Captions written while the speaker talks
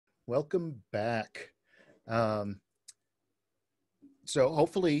Welcome back. Um, so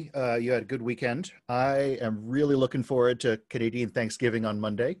hopefully you had a good weekend. I am really looking forward to Canadian Thanksgiving on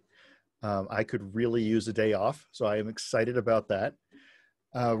Monday. I could really use a day off, so I am excited about that.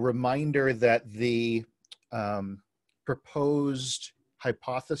 Reminder that the proposed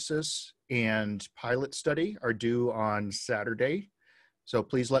hypothesis and pilot study are due on Saturday. So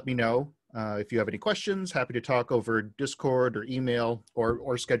please let me know if you have any questions. Happy to talk over Discord or email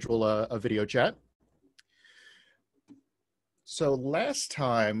or schedule a video chat. So last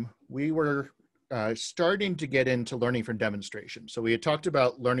time we were starting to get into learning from demonstration. So we had talked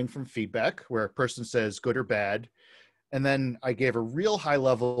about learning from feedback, where a person says good or bad. And then I gave a real high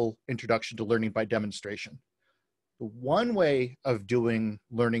level introduction to learning by demonstration. One way of doing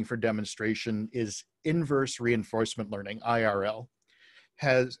learning for demonstration is inverse reinforcement learning, IRL.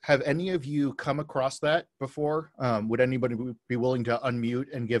 Have any of you come across that before? Would anybody be willing to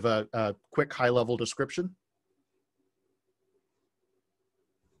unmute and give a quick high level description?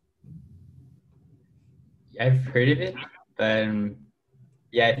 I've heard of it, but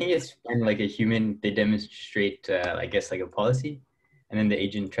yeah, I think it's when like a human, they demonstrate, I guess, like a policy, and then the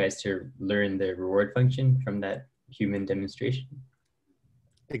agent tries to learn the reward function from that human demonstration.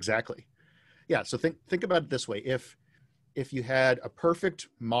 Exactly. Yeah. So think about it this way: if you had a perfect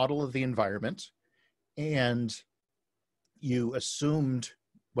model of the environment and you assumed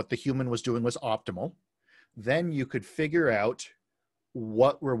what the human was doing was optimal, then you could figure out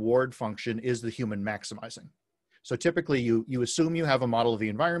what reward function is the human maximizing. So typically you assume you have a model of the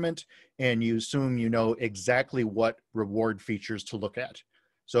environment and you assume you know exactly what reward features to look at.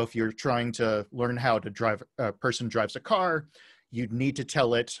 So if you're trying to learn how to drive, a person drives a car, you'd need to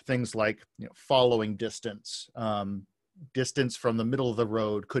tell it things like, following distance, distance from the middle of the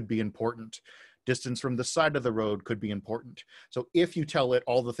road could be important. Distance from the side of the road could be important. So if you tell it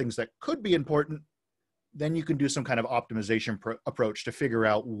all the things that could be important, then you can do some kind of optimization approach to figure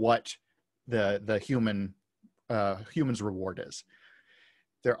out what the human's reward is.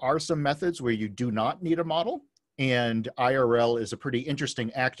 There are some methods where you do not need a model, and IRL is a pretty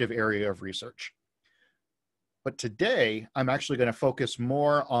interesting active area of research. But today, I'm actually going to focus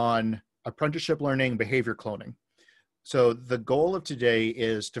more on apprenticeship learning, behavior cloning. So the goal of today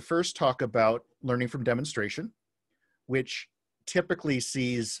is to first talk about learning from demonstration, which typically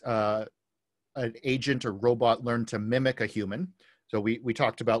sees an agent or robot learn to mimic a human. So we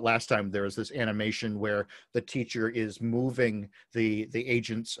talked about last time, there was this animation where the teacher is moving the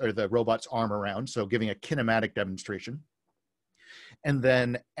agent's or the robot's arm around, so giving a kinematic demonstration. And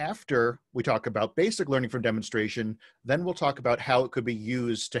then after we talk about basic learning from demonstration, then we'll talk about how it could be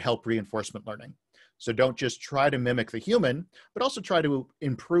used to help reinforcement learning. So don't just try to mimic the human, but also try to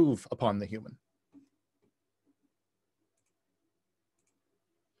improve upon the human.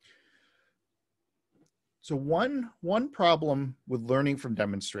 So one problem with learning from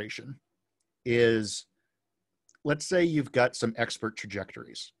demonstration is, let's say you've got some expert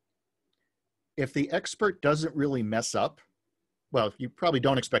trajectories. If the expert doesn't really mess up, well, you probably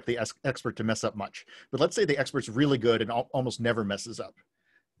don't expect the expert to mess up much, but let's say the expert's really good and almost never messes up.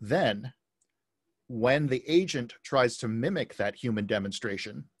 Then when the agent tries to mimic that human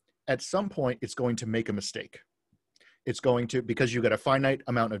demonstration, at some point it's going to make a mistake. It's going to, because you've got a finite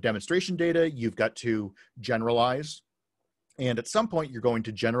amount of demonstration data, you've got to generalize. And at some point, you're going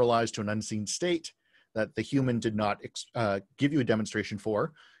to generalize to an unseen state that the human did not give you a demonstration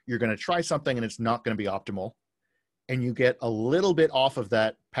for. You're going to try something and it's not going to be optimal. And you get a little bit off of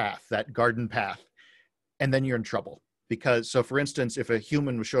that path, that garden path, and then you're in trouble. Because, so for instance, if a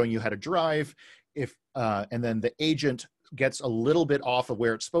human was showing you how to drive, and then the agent gets a little bit off of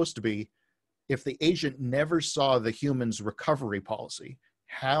where it's supposed to be, if the agent never saw the human's recovery policy,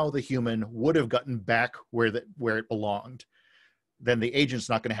 how the human would have gotten back where it belonged, then the agent's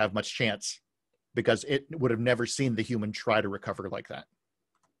not going to have much chance because it would have never seen the human try to recover like that.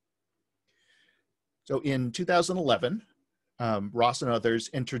 So in 2011, Ross and others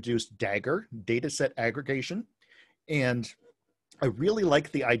introduced DAGGER, dataset aggregation, and I really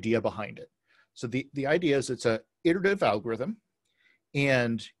like the idea behind it. So the idea is it's an iterative algorithm,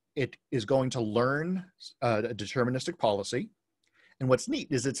 and it is going to learn a deterministic policy. And what's neat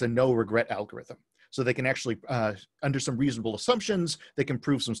is it's a no regret algorithm. So they can actually, under some reasonable assumptions, they can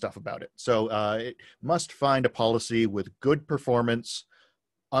prove some stuff about it. So it must find a policy with good performance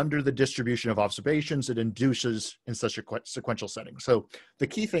under the distribution of observations it induces in such a sequential setting. So the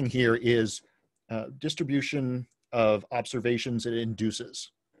key thing here is distribution of observations it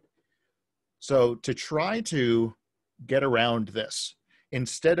induces. So to try to get around this,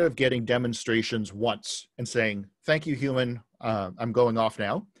 instead of getting demonstrations once and saying, thank you, human, I'm going off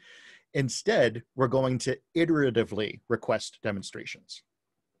now. Instead, we're going to iteratively request demonstrations.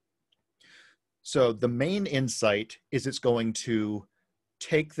 So the main insight is it's going to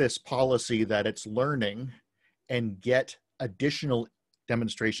take this policy that it's learning and get additional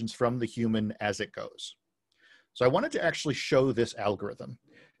demonstrations from the human as it goes. So I wanted to actually show this algorithm.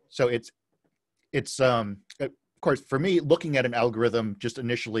 So of course, for me, looking at an algorithm just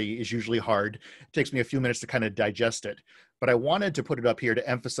initially is usually hard. It takes me a few minutes to kind of digest it. But I wanted to put it up here to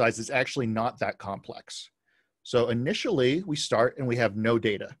emphasize it's actually not that complex. So initially, we start and we have no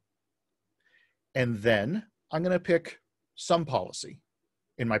data. And then I'm going to pick some policy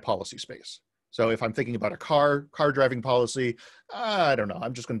in my policy space. So if I'm thinking about a car driving policy, I don't know,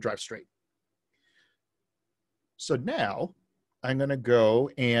 I'm just going to drive straight. So now I'm going to go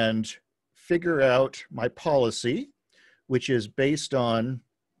and figure out my policy, which is based on,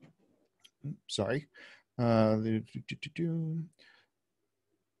 sorry. So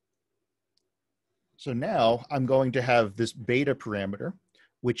now I'm going to have this beta parameter,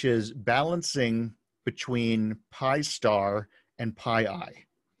 which is balancing between pi star and pi I.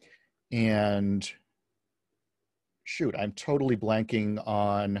 And shoot, I'm totally blanking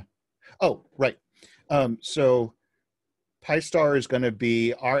on, oh, right. So pi star is going to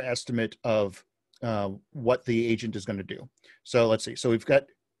be our estimate of what the agent is going to do. So let's see. So we've got,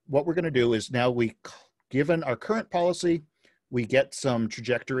 what we're going to do is now given our current policy, we get some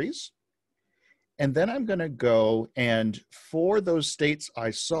trajectories. And then I'm going to go and for those states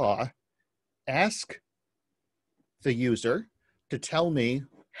I saw, ask the user to tell me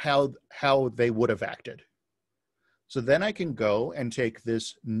how they would have acted. So then I can go and take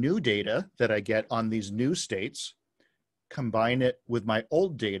this new data that I get on these new states, combine it with my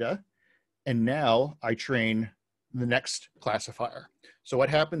old data, and now I train the next classifier. So what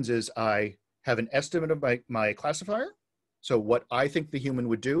happens is I have an estimate of my classifier. So what I think the human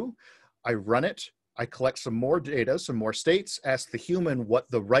would do, I run it, I collect some more data, some more states, ask the human what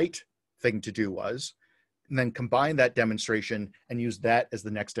the right thing to do was, and then combine that demonstration and use that as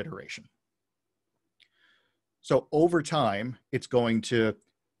the next iteration. So over time, it's going to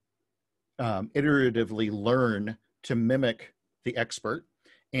iteratively learn to mimic the expert.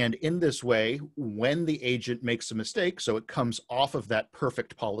 And in this way, when the agent makes a mistake, so it comes off of that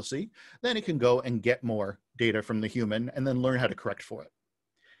perfect policy, then it can go and get more data from the human and then learn how to correct for it.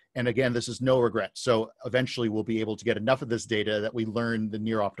 And again, this is no regret. So eventually we'll be able to get enough of this data that we learn the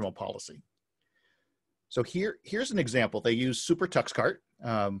near optimal policy. So here's an example. They use Super Tux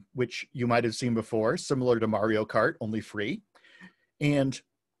Kart, which you might have seen before, similar to Mario Kart, only free. And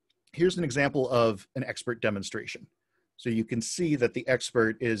here's an example of an expert demonstration. So you can see that the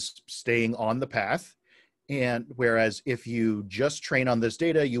expert is staying on the path. And whereas if you just train on this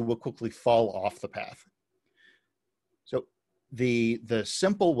data, you will quickly fall off the path. So the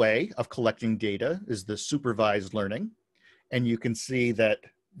simple way of collecting data is the supervised learning. And you can see that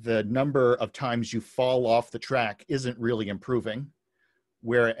the number of times you fall off the track isn't really improving,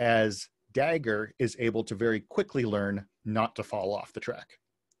 whereas Dagger is able to very quickly learn not to fall off the track.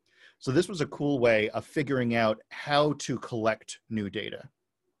 So this was a cool way of figuring out how to collect new data.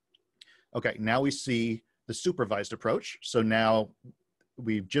 Okay, now we see the supervised approach. So now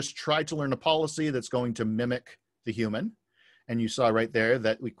we've just tried to learn a policy that's going to mimic the human. And you saw right there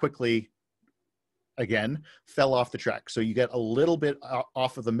that we quickly, again, fell off the track. So you get a little bit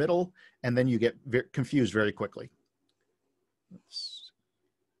off of the middle, and then you get confused very quickly.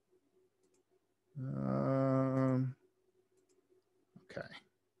 Okay.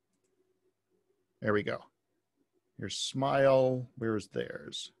 There we go. Here's Smile. Where's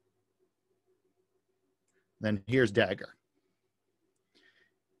theirs? Then here's Dagger.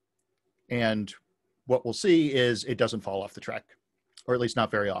 And what we'll see is it doesn't fall off the track, or at least not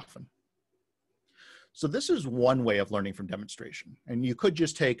very often. So this is one way of learning from demonstration. And you could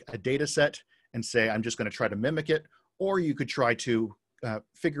just take a data set and say, I'm just going to try to mimic it, or you could try to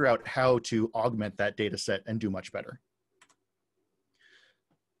figure out how to augment that data set and do much better.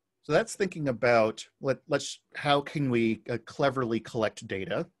 So that's thinking about how can we cleverly collect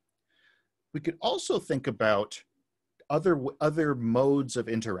data. We could also think about other modes of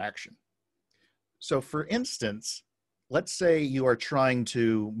interaction. So for instance, let's say you are trying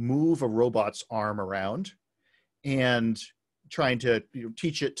to move a robot's arm around and trying to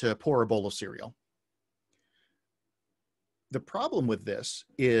teach it to pour a bowl of cereal. The problem with this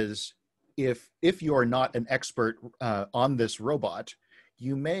is if you're not an expert on this robot,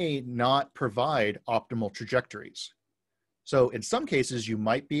 you may not provide optimal trajectories. So in some cases, you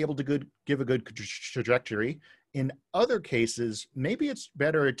might be able to give a good trajectory. In other cases, maybe it's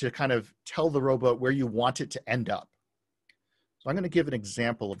better to kind of tell the robot where you want it to end up. So I'm going to give an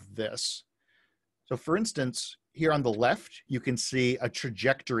example of this. So for instance, here on the left, you can see a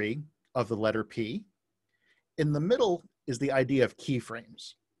trajectory of the letter P. In the middle is the idea of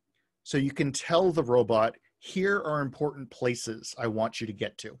keyframes. So you can tell the robot, here are important places I want you to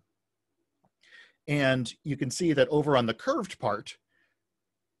get to. And you can see that over on the curved part,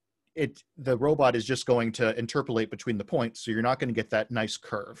 the robot is just going to interpolate between the points, so you're not going to get that nice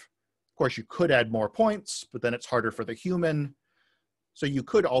curve. Of course, you could add more points, but then it's harder for the human. So you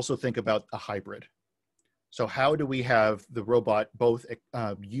could also think about a hybrid. So how do we have the robot both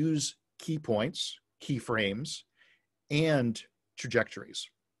use key points, keyframes, and trajectories?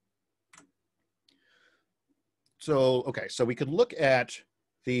 So, okay, so we could look at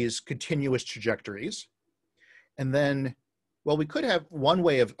these continuous trajectories, and then, well, we could have one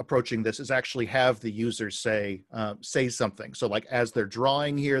way of approaching this is actually have the user say something. So like as they're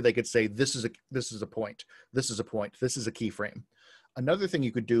drawing here, they could say, this is a point, this is a point, this is a keyframe. Another thing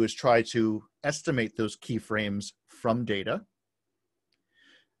you could do is try to estimate those keyframes from data.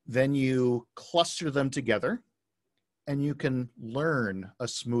 Then you cluster them together and you can learn a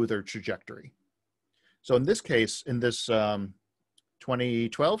smoother trajectory. So in this case, in this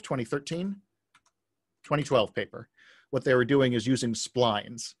 2012 paper, what they were doing is using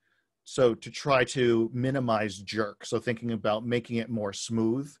splines. So to try to minimize jerk. So thinking about making it more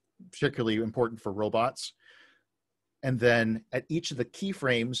smooth, particularly important for robots. And then at each of the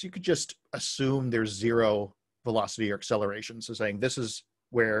keyframes, you could just assume there's zero velocity or acceleration. So saying this is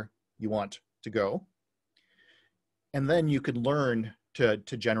where you want to go. And then you could learn to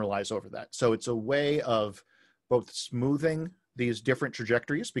generalize over that. So it's a way of both smoothing these different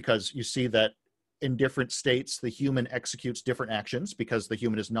trajectories, because you see that in different states, the human executes different actions because the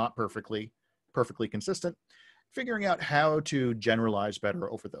human is not perfectly consistent. Figuring out how to generalize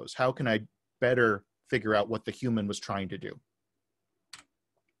better over those. How can I better figure out what the human was trying to do?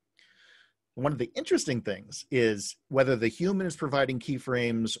 One of the interesting things is whether the human is providing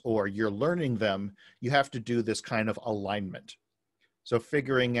keyframes or you're learning them, you have to do this kind of alignment. So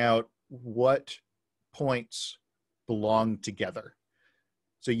figuring out what points belong together.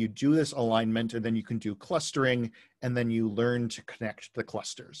 So you do this alignment and then you can do clustering and then you learn to connect the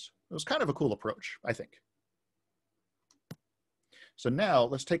clusters. It was kind of a cool approach, I think. So now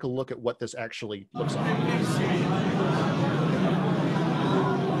let's take a look at what this actually looks like.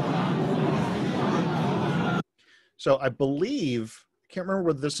 So I believe, I can't remember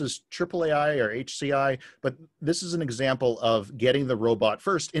whether this is AAAI or HCI, but this is an example of getting the robot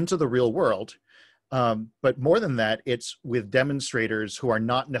first into the real world. But more than that, it's with demonstrators who are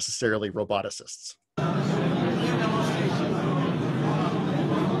not necessarily roboticists.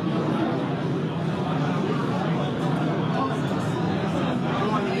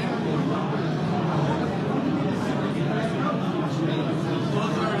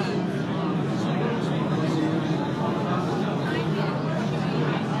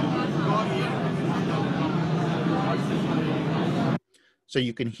 So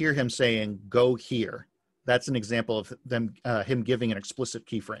you can hear him saying, go here. That's an example of him giving an explicit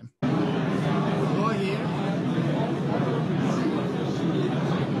keyframe. Go here.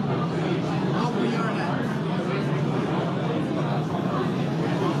 Open your hand.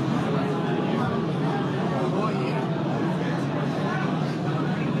 Go here. Go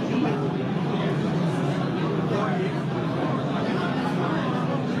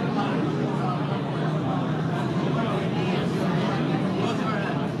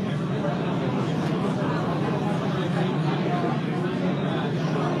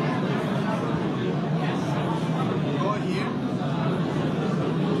here.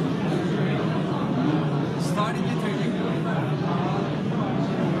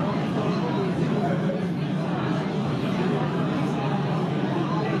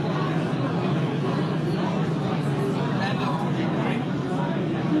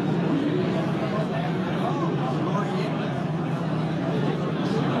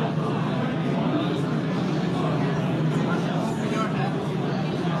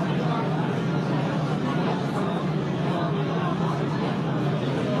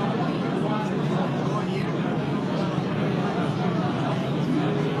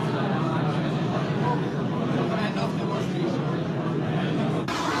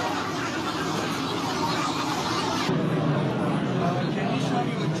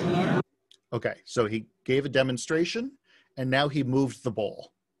 Okay, so he gave a demonstration and now he moved the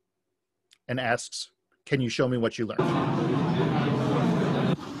bowl and asks, can you show me what you learned?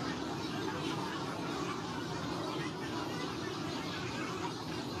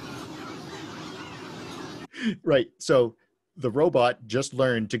 Right, so the robot just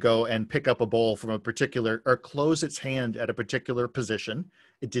learned to go and pick up a bowl from a particular, or close its hand at a particular position.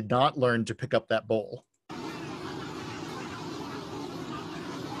 It did not learn to pick up that bowl.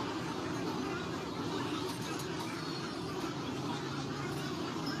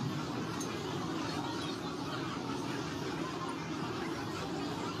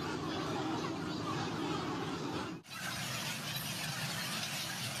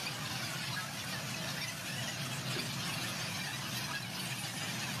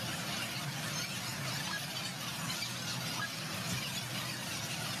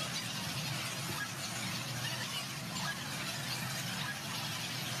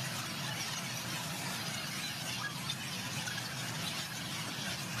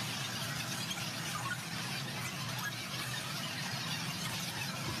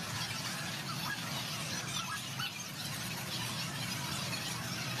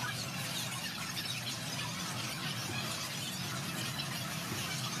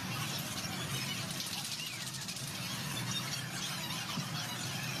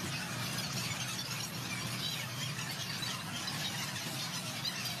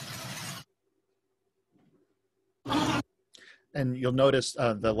 And you'll notice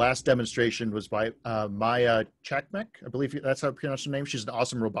the last demonstration was by Maya Chakmek. I believe that's how to pronounce her name. She's an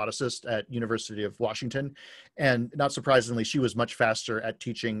awesome roboticist at University of Washington. And not surprisingly, she was much faster at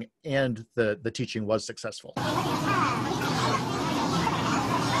teaching, and the teaching was successful.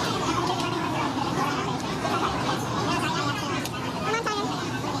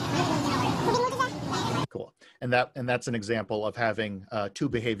 Cool. And that's an example of having two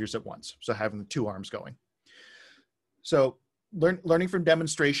behaviors at once. So having two arms going. So learning from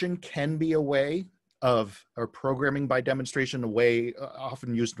demonstration can be a way of, or programming by demonstration, a way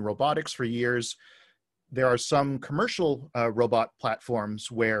often used in robotics for years. There are some commercial robot platforms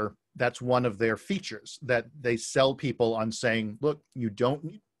where that's one of their features that they sell people on, saying, look, you don't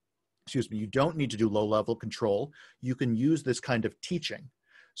need to do low-level control. You can use this kind of teaching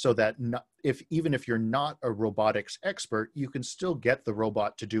so that even if you're not a robotics expert, you can still get the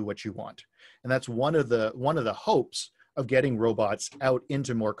robot to do what you want. And that's one of the hopes of getting robots out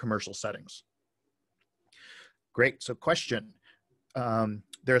into more commercial settings. Great, so question.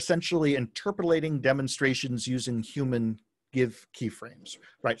 They're essentially interpolating demonstrations using human give keyframes,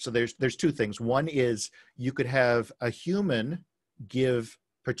 right? So there's two things. One is you could have a human give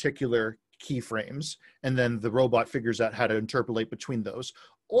particular keyframes, and then the robot figures out how to interpolate between those.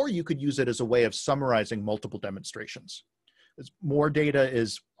 Or you could use it as a way of summarizing multiple demonstrations. More data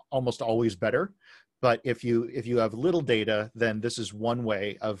is almost always better. But if you have little data, then this is one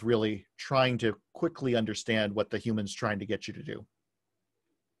way of really trying to quickly understand what the human's trying to get you to do.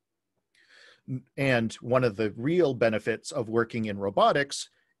 And one of the real benefits of working in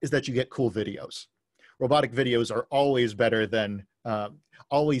robotics is that you get cool videos. Robotic videos are always better than,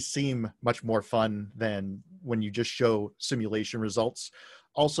 always seem much more fun than when you just show simulation results.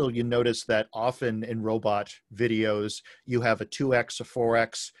 Also, you notice that often in robot videos, you have a 2x, a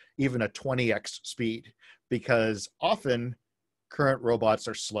 4x, even a 20x speed, because often current robots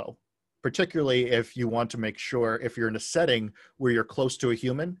are slow, particularly if you want to make sure, if you're in a setting where you're close to a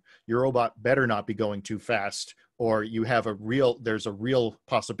human, your robot better not be going too fast, or you have there's a real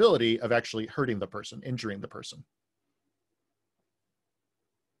possibility of actually hurting the person, injuring the person.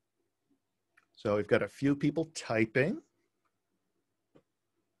 So we've got a few people typing.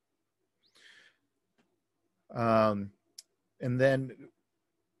 And then,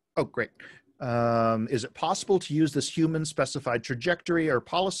 oh, great. Is it possible to use this human specified trajectory or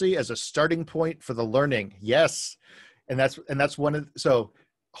policy as a starting point for the learning? Yes. And that's one of, so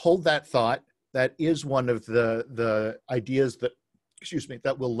hold that thought. That is one of the ideas that,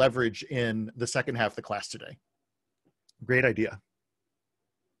 that we'll leverage in the second half of the class today. Great idea.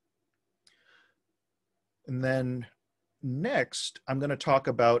 And then next, I'm going to talk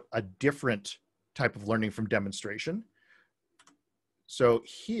about a different type of learning from demonstration. So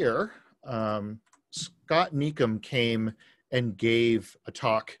here, Scott Neekum came and gave a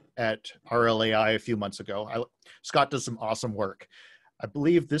talk at RLAI a few months ago. Scott does some awesome work. I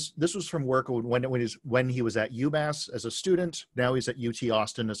believe this was from work when he was at UMass as a student. Now he's at UT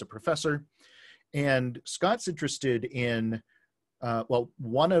Austin as a professor. And Scott's interested in, well,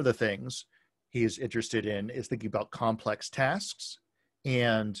 one of the things he's interested in is thinking about complex tasks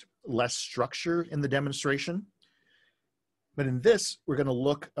and less structure in the demonstration. But in this, we're going to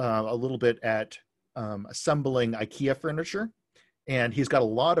look a little bit at assembling IKEA furniture. And he's got a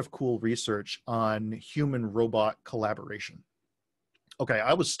lot of cool research on human-robot collaboration. Okay,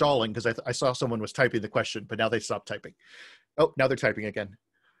 I was stalling because I saw someone was typing the question, but now they stopped typing. Oh, now they're typing again.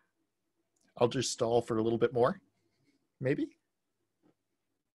 I'll just stall for a little bit more. maybe?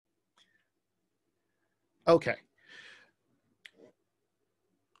 Okay.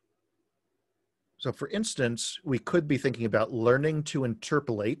 So for instance, we could be thinking about learning to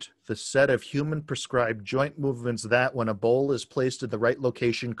interpolate the set of human prescribed joint movements that, when a bowl is placed in the right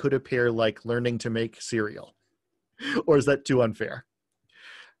location, could appear like learning to make cereal. Or is that too unfair?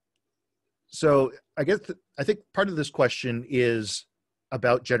 So I think part of this question is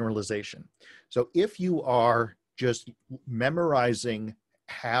about generalization. So if you are just memorizing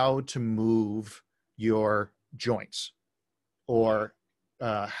how to move your joints or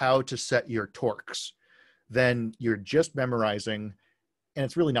how to set your torques, then you're just memorizing, and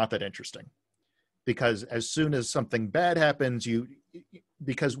it's really not that interesting. Because as soon as something bad happens,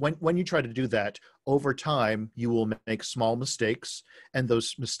 because when you try to do that, over time, you will make small mistakes, and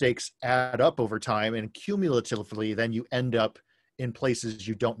those mistakes add up over time, and cumulatively, then you end up in places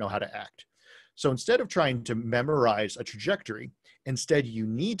you don't know how to act. So instead of trying to memorize a trajectory, instead you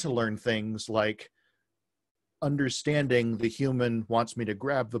need to learn things like understanding the human wants me to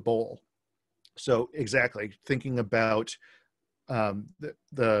grab the bowl. So exactly, thinking about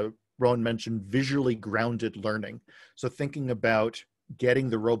the Rowan mentioned visually grounded learning. So thinking about getting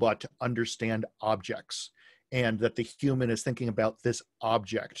the robot to understand objects, and that the human is thinking about this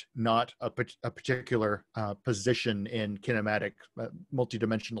object, not a particular position in kinematic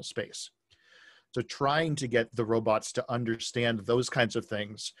multidimensional space. So trying to get the robots to understand those kinds of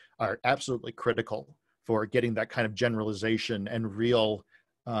things are absolutely critical for getting that kind of generalization and real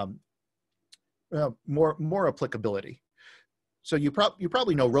more applicability. So you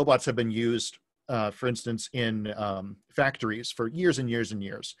probably know robots have been used, for instance, in factories for years and years and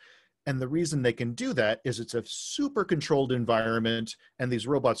years. And the reason they can do that is it's a super controlled environment, and these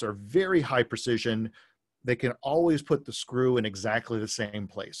robots are very high precision. They can always put the screw in exactly the same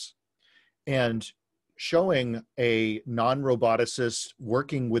place. And showing a non-roboticist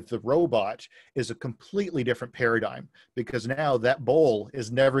working with the robot is a completely different paradigm, because now that bowl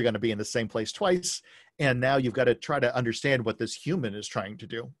is never going to be in the same place twice. And now you've got to try to understand what this human is trying to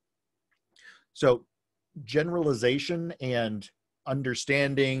do. So generalization and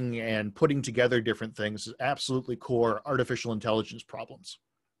understanding and putting together different things is absolutely core artificial intelligence problems.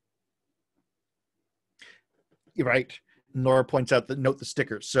 You're right. Nora points out that note the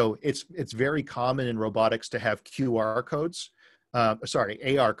stickers. So it's very common in robotics to have QR codes.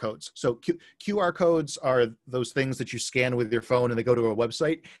 AR codes. So QR codes are those things that you scan with your phone and they go to a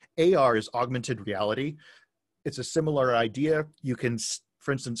website. AR is augmented reality. It's a similar idea. You can,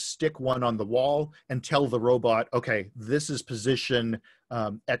 for instance, stick one on the wall and tell the robot, okay, this is position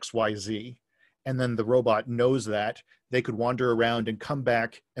XYZ. And then the robot knows that. They could wander around and come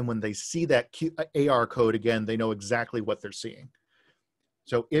back, and when they see that AR code again, they know exactly what they're seeing.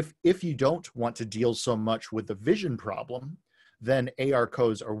 So if you don't want to deal so much with the vision problem, then AR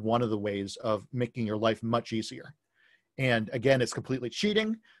codes are one of the ways of making your life much easier. And again, it's completely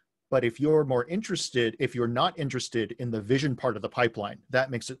cheating, but if you're not interested in the vision part of the pipeline,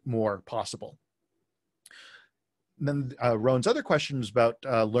 that makes it more possible. And then Rowan's other question is about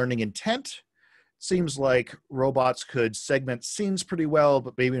learning intent. Seems like robots could segment scenes pretty well,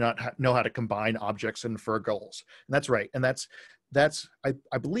 but maybe not know how to combine objects and infer goals. And that's right. And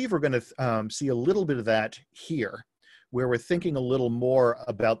I believe we're going to see a little bit of that here, where we're thinking a little more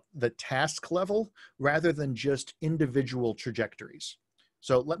about the task level rather than just individual trajectories.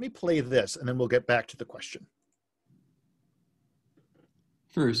 So let me play this, and then we'll get back to the question.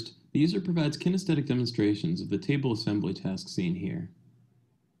 First, the user provides kinesthetic demonstrations of the table assembly task seen here.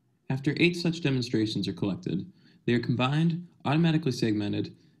 After 8 such demonstrations are collected, they are combined, automatically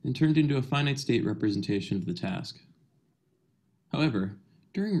segmented, and turned into a finite state representation of the task. However,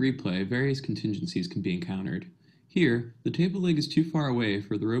 during replay, various contingencies can be encountered. Here, the table leg is too far away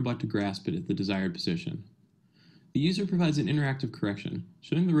for the robot to grasp it at the desired position. The user provides an interactive correction,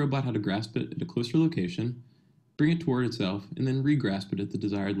 showing the robot how to grasp it at a closer location, bring it toward itself, and then re-grasp it at the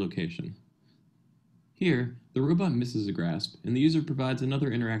desired location. Here, the robot misses a grasp, and the user provides another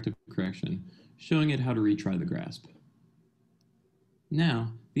interactive correction, showing it how to retry the grasp.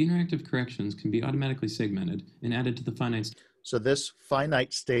 Now, the interactive corrections can be automatically segmented and added to the finite state. So this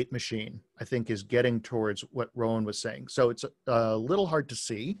finite state machine, I think, is getting towards what Rowan was saying. So it's a little hard to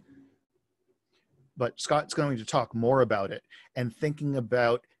see, but Scott's going to talk more about it and thinking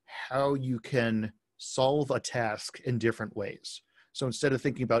about how you can solve a task in different ways. So instead of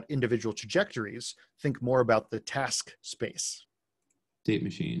thinking about individual trajectories, think more about the task space. State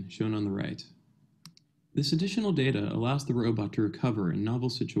machine, shown on the right. This additional data allows the robot to recover in novel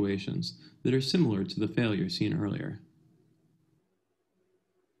situations that are similar to the failure seen earlier.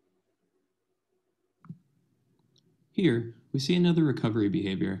 Here, we see another recovery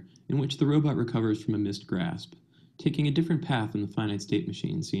behavior in which the robot recovers from a missed grasp, taking a different path than the finite state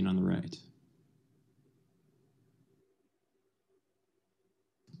machine seen on the right.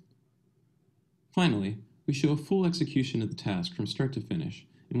 Finally, we show a full execution of the task from start to finish,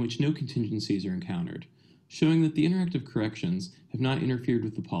 in which no contingencies are encountered, showing that the interactive corrections have not interfered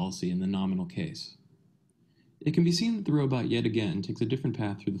with the policy in the nominal case. It can be seen that the robot yet again takes a different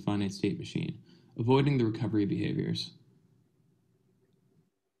path through the finite state machine, avoiding the recovery behaviors.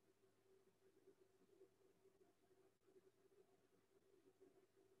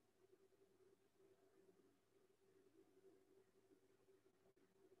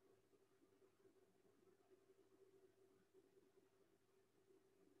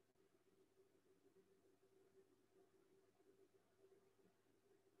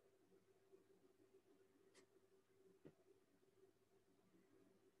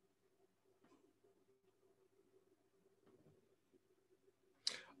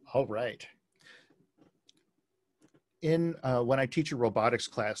 All right. When I teach a robotics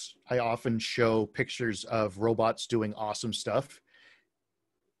class, I often show pictures of robots doing awesome stuff.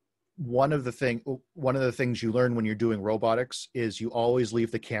 One of the things you learn when you're doing robotics is you always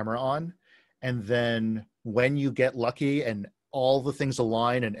leave the camera on, and then when you get lucky and all the things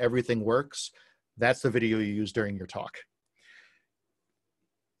align and everything works, that's the video you use during your talk.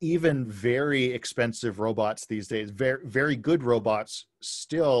 Even very expensive robots these days, very, very good robots,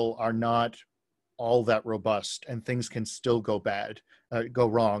 still are not all that robust, and things can still go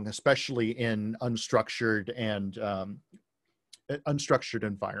wrong, especially in unstructured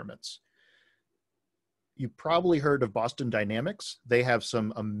environments. You've probably heard of Boston Dynamics. They have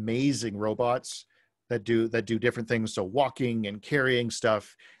some amazing robots that do different things, so walking and carrying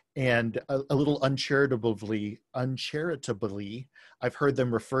stuff. And a little uncharitably, I've heard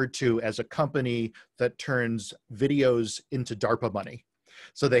them referred to as a company that turns videos into DARPA money.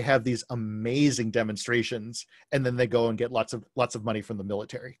 So they have these amazing demonstrations, and then they go and get lots of money from the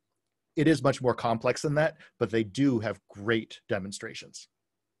military. It is much more complex than that, but they do have great demonstrations.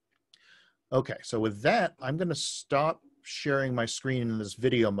 Okay, so with that, I'm going to stop sharing my screen in this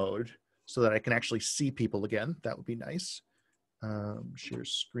video mode so that I can actually see people again. That would be nice. Share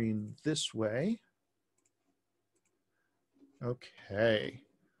screen this way. Okay.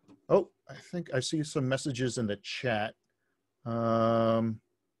 Oh, I think I see some messages in the chat. Oh,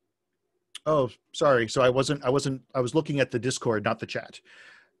 sorry. So I was looking at the Discord, not the chat.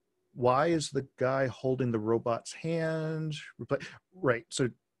 Why is the guy holding the robot's hand? Right. So,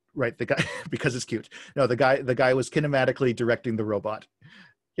 right. The guy, because it's cute. No, the guy was kinematically directing the robot.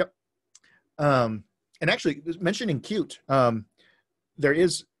 Yep. And actually mentioning cute, there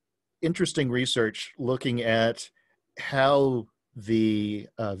is interesting research looking at how the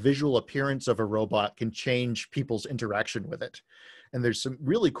visual appearance of a robot can change people's interaction with it. And there's some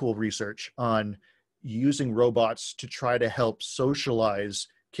really cool research on using robots to try to help socialize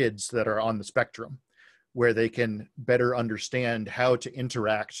kids that are on the spectrum, where they can better understand how to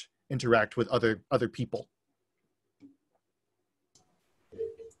interact with other people.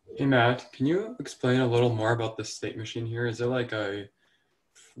 Hey Matt, can you explain a little more about this state machine here? Is it like a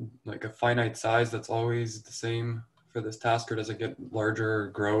finite size that's always the same for this task, or does it get larger or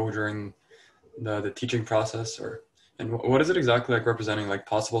grow during the teaching process? And what is it exactly like representing, like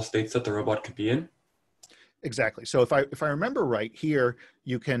possible states that the robot could be in? Exactly. So if I remember right here,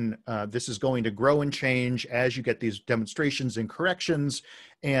 you can, this is going to grow and change as you get these demonstrations and corrections.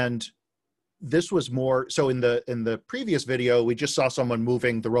 And this was more, so in the previous video, we just saw someone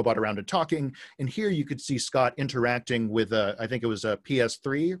moving the robot around and talking. And here you could see Scott interacting with I think it was a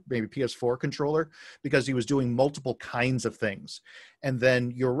PS3, maybe PS4 controller, because he was doing multiple kinds of things. And then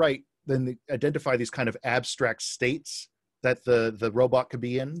you're right, then they identify these kind of abstract states that the robot could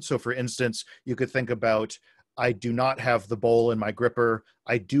be in. So for instance, you could think about, I do not have the bowl in my gripper.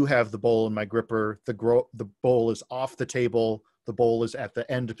 I do have the bowl in my gripper. The bowl is off the table. The bowl is at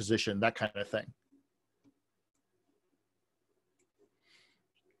the end position, that kind of thing.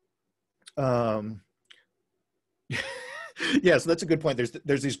 Yeah, so that's a good point.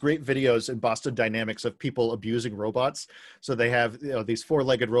 There's these great videos in Boston Dynamics of people abusing robots. So they have these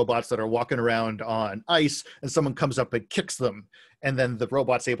four-legged robots that are walking around on ice, and someone comes up and kicks them, and then the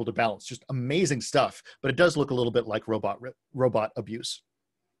robot's able to balance. Just amazing stuff, but it does look a little bit like robot abuse.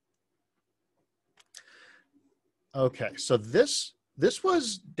 Okay, so this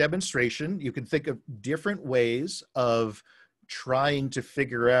was demonstration. You can think of different ways of trying to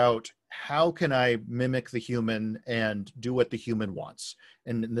figure out how can I mimic the human and do what the human wants.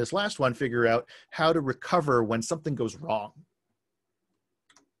 And in this last one, figure out how to recover when something goes wrong.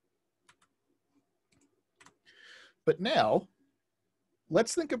 But now,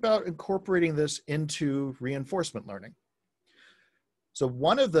 let's think about incorporating this into reinforcement learning. So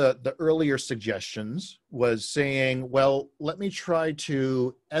one of the earlier suggestions was saying, well, let me try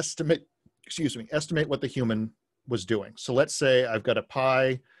to estimate what the human was doing. So let's say I've got a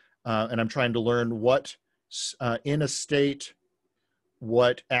pie and I'm trying to learn what, in a state,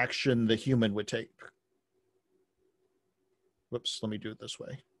 what action the human would take. Whoops, let me do it this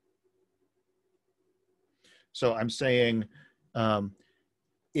way. So I'm saying,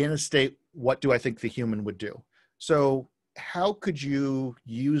 in a state, what do I think the human would do? So how could you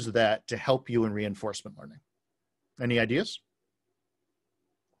use that to help you in reinforcement learning? Any ideas?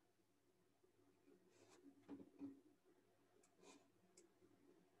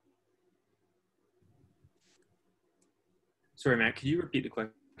 Sorry, Matt, could you repeat the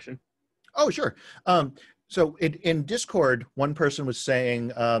question? Oh, sure. So in Discord, one person was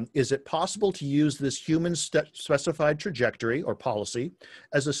saying, is it possible to use this human specified trajectory or policy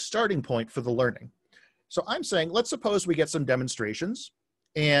as a starting point for the learning? So I'm saying, let's suppose we get some demonstrations,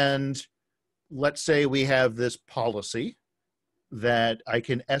 and let's say we have this policy that I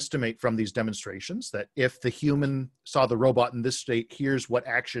can estimate from these demonstrations that if the human saw the robot in this state, here's what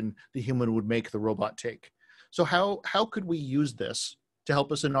action the human would make the robot take. So how could we use this to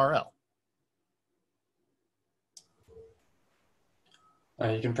help us in RL?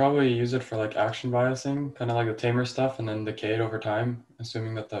 You can probably use it for like action biasing, kind of like the tamer stuff, and then decay it over time,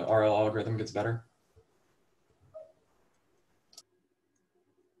 assuming that the RL algorithm gets better.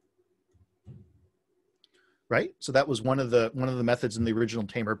 Right. So that was one of the methods in the original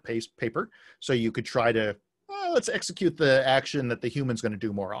tamer paper. So you could try to let's execute the action that the human's going to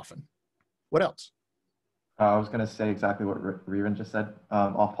do more often. What else? I was going to say exactly what Revan just said.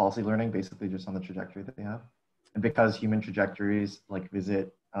 Off policy learning, basically just on the trajectory that they have. And because human trajectories like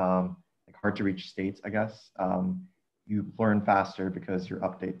visit like hard to reach states, I guess, you learn faster because your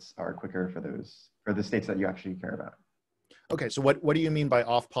updates are quicker for the states that you actually care about. Okay, so what do you mean by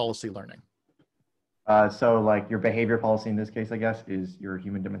off policy learning? So like your behavior policy in this case, I guess, is your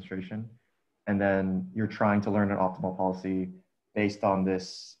human demonstration. And then you're trying to learn an optimal policy based on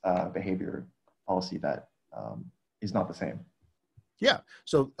this behavior policy that is not the same. Yeah.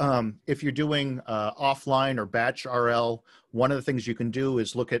 So if you're doing offline or batch RL, one of the things you can do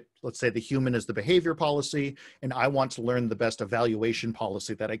is look at, let's say the human is the behavior policy, and I want to learn the best evaluation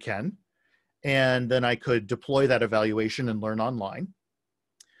policy that I can. And then I could deploy that evaluation and learn online.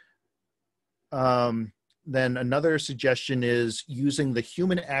 Then another suggestion is using the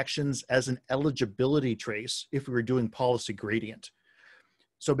human actions as an eligibility trace if we were doing policy gradient.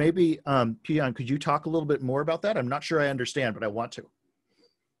 So maybe, Pion, could you talk a little bit more about that? I'm not sure I understand, but I want to.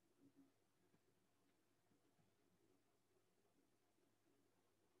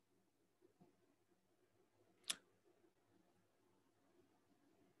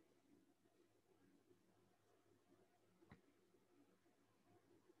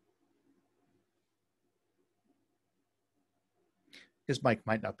 His mic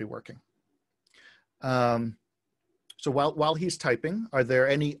might not be working. So while he's typing, are there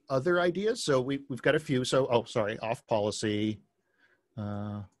any other ideas? So we've got a few. So, oh, sorry, off policy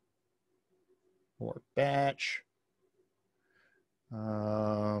or batch.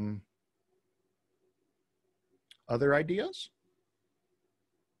 Other ideas?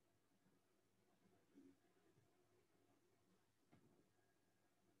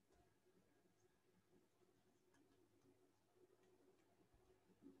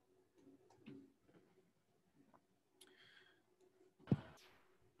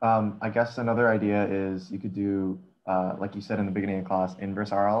 I guess another idea is you could do, like you said in the beginning of class,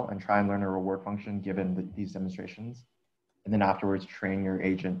 inverse RL and try and learn a reward function given these demonstrations. And then afterwards train your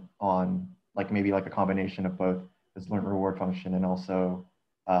agent on like maybe like a combination of both this learned reward function and also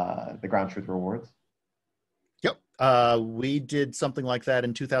the ground truth rewards. Yep. We did something like that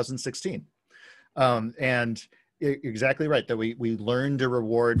in 2016. And exactly right, that we learned a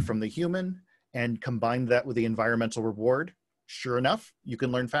reward from the human and combined that with the environmental reward. Sure enough, you can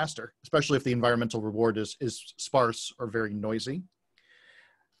learn faster, especially if the environmental reward is sparse or very noisy.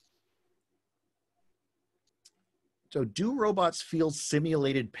 So do robots feel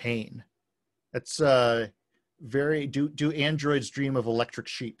simulated pain? That's do androids dream of electric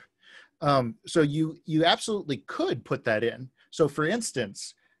sheep? So you absolutely could put that in. So for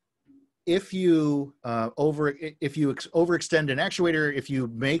instance, if you overextend an actuator, if you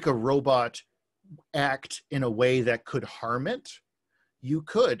make a robot act in a way that could harm it, you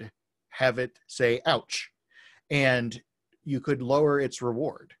could have it say ouch, and you could lower its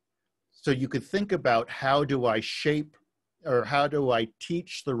reward. So you could think about, how do I shape or how do I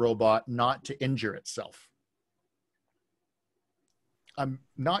teach the robot not to injure itself? I'm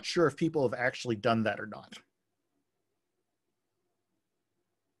not sure if people have actually done that or not.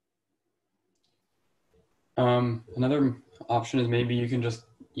 Another option is maybe you can just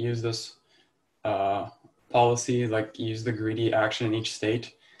use this policy, like use the greedy action in each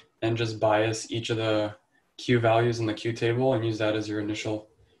state and just bias each of the Q values in the Q table and use that as your initial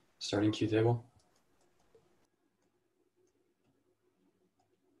starting Q table.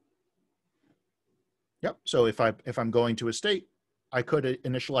 Yep. So if I'm going to a state, I could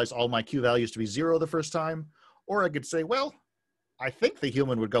initialize all my Q values to be 0 the first time, or I could say, well, I think the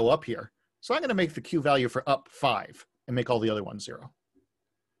human would go up here. So I'm going to make the Q value for up 5 and make all the other ones 0.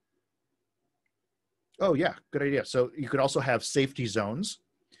 Oh yeah, good idea. So you could also have safety zones.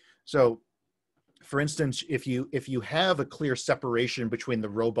 So for instance, if you have a clear separation between the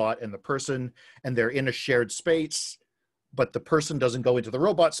robot and the person, and they're in a shared space, but the person doesn't go into the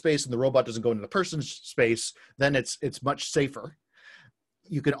robot space and the robot doesn't go into the person's space, then it's much safer.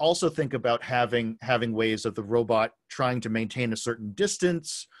 You can also think about having ways of the robot trying to maintain a certain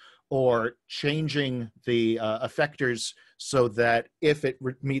distance, or changing the effectors so that if it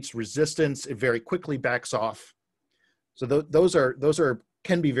meets resistance, it very quickly backs off. So those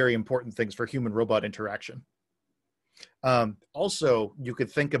can be very important things for human robot interaction. Also, you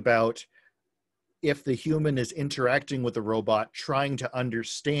could think about, if the human is interacting with the robot, trying to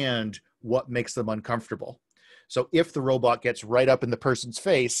understand what makes them uncomfortable. So if the robot gets right up in the person's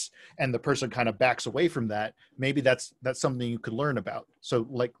face and the person kind of backs away from that, maybe that's something you could learn about. So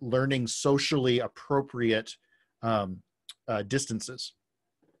like learning socially appropriate distances.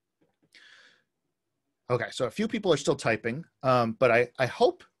 Okay, so a few people are still typing, but I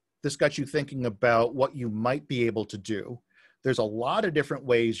hope this got you thinking about what you might be able to do. There's a lot of different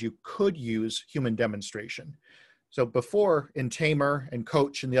ways you could use human demonstration. So before, in Tamer and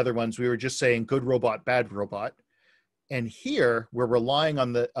Coach and the other ones, we were just saying good robot, bad robot. And here we're relying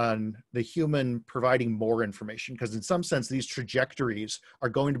on the human providing more information, because in some sense, these trajectories are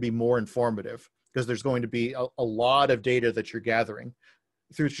going to be more informative, because there's going to be a lot of data that you're gathering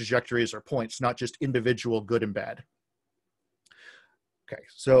through trajectories or points, not just individual good and bad. Okay,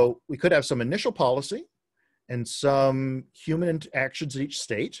 so we could have some initial policy and some human interactions at each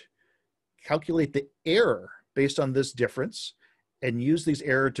state, calculate the error based on this difference, and use these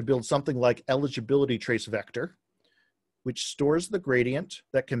error to build something like eligibility trace vector, which stores the gradient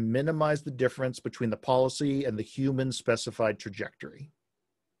that can minimize the difference between the policy and the human specified trajectory.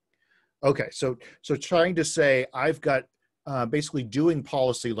 Okay, so trying to say I've got basically doing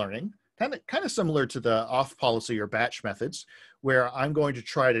policy learning, kind of similar to the off policy or batch methods, where I'm going to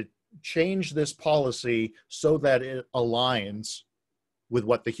try to change this policy so that it aligns with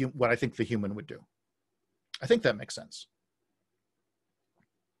what I think the human would do. I think that makes sense.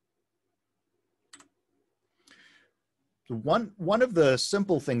 One of the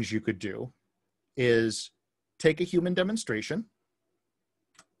simple things you could do is take a human demonstration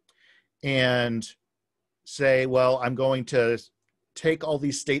and say, well, I'm going to take all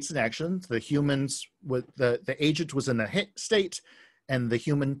these states and actions. The humans, the agent was in a hit state, and the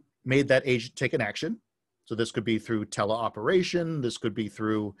human made that agent take an action. So this could be through teleoperation, this could be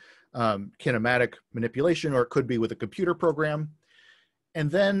through kinematic manipulation, or it could be with a computer program. And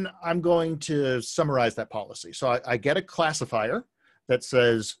then I'm going to summarize that policy. So I get a classifier that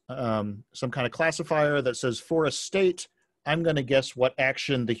says, some kind of classifier that says, for a state, I'm going to guess what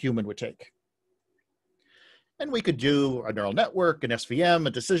action the human would take. And we could do a neural network, an SVM,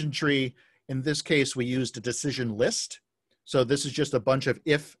 a decision tree. In this case, we used a decision list. So this is just a bunch of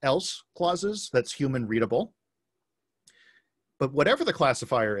if-else clauses that's human readable. But whatever the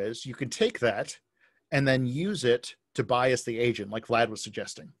classifier is, you can take that and then use it to bias the agent, like Vlad was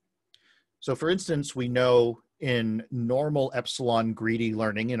suggesting. So for instance, we know in normal epsilon greedy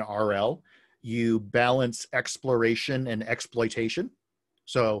learning in RL, you balance exploration and exploitation.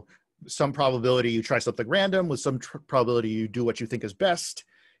 So some probability you try something random, with some probability you do what you think is best.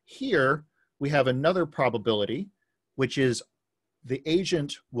 Here, we have another probability, which is the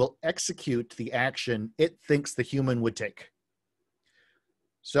agent will execute the action it thinks the human would take.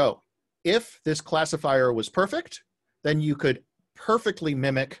 So if this classifier was perfect, then you could perfectly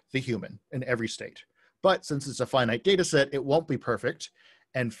mimic the human in every state. But since it's a finite data set, it won't be perfect.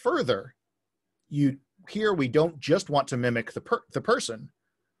 And further, here we don't just want to mimic the person.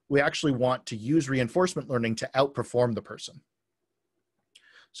 We actually want to use reinforcement learning to outperform the person.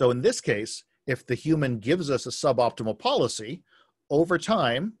 So in this case, if the human gives us a suboptimal policy, over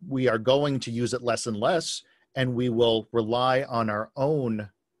time, we are going to use it less and less, and we will rely on our own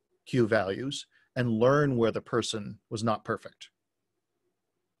Q values and learn where the person was not perfect.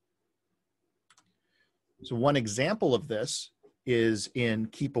 So one example of this is in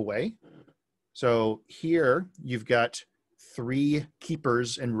keep away. So here you've got 3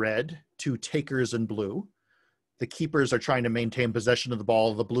 keepers in red, 2 takers in blue. The keepers are trying to maintain possession of the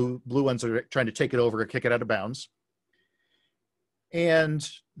ball. The blue ones are trying to take it over or kick it out of bounds. And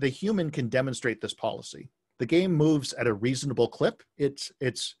the human can demonstrate this policy. The game moves at a reasonable clip. It's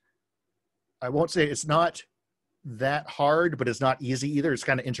I won't say it's not that hard, but it's not easy either. It's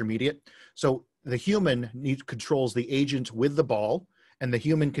kind of intermediate. So the human controls the agent with the ball, and the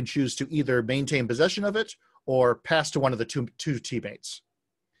human can choose to either maintain possession of it or pass to one of the two teammates.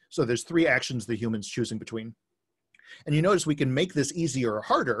 So there's 3 actions the human's choosing between. And you notice we can make this easier or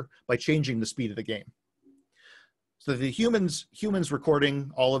harder by changing the speed of the game. So the humans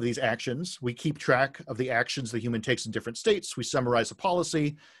recording all of these actions, we keep track of the actions the human takes in different states, we summarize a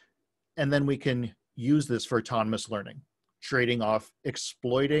policy, and then we can use this for autonomous learning, trading off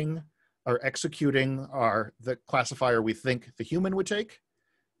exploiting or executing the classifier we think the human would take,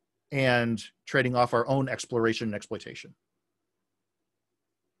 and trading off our own exploration and exploitation.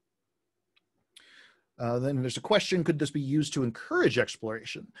 Then there's a question, could this be used to encourage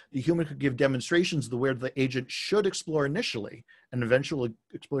exploration? The human could give demonstrations of where the agent should explore initially, and eventual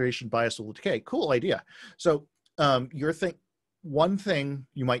exploration bias will decay. Cool idea. So one thing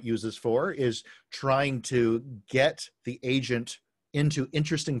you might use this for is trying to get the agent into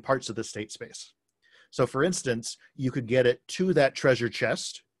interesting parts of the state space. So for instance, you could get it to that treasure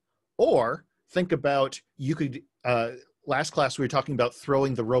chest, or think about, you could, last class we were talking about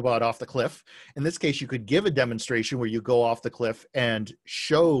throwing the robot off the cliff. In this case, you could give a demonstration where you go off the cliff and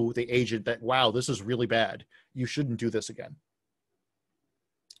show the agent that, wow, this is really bad. You shouldn't do this again.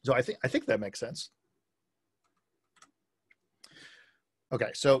 So I think that makes sense. Okay,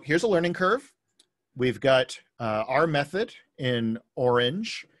 so here's a learning curve. We've got our method in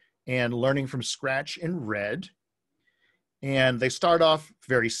orange and learning from scratch in red. And they start off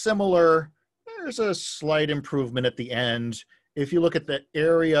very similar. There's a slight improvement at the end. If you look at the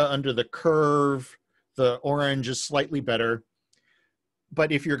area under the curve, the orange is slightly better.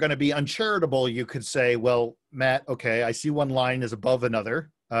 But if you're going to be uncharitable, you could say, well, Matt, okay, I see one line is above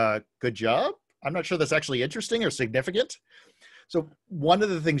another. Good job. I'm not sure that's actually interesting or significant. So one of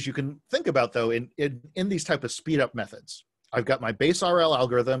the things you can think about, though, in these type of speed up methods, I've got my base RL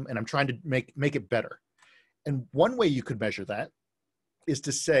algorithm, and I'm trying to make it better. And one way you could measure that is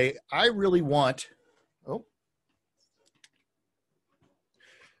to say, I really want,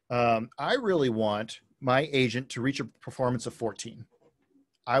 I really want my agent to reach a performance of 14.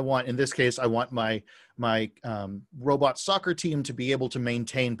 In this case, I want my robot soccer team to be able to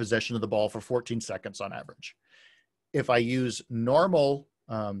maintain possession of the ball for 14 seconds on average. If I use normal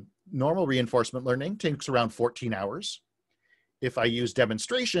reinforcement learning, it takes around 14 hours. If I use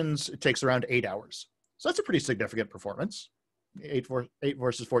demonstrations, it takes around 8 hours. So that's a pretty significant performance. 8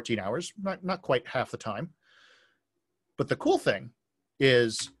 versus 14 hours, not quite half the time. But the cool thing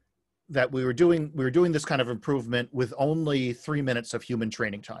is that we were doing this kind of improvement with only 3 minutes of human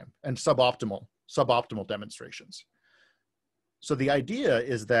training time and suboptimal demonstrations. So the idea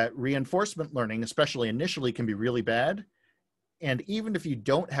is that reinforcement learning, especially initially, can be really bad. And even if you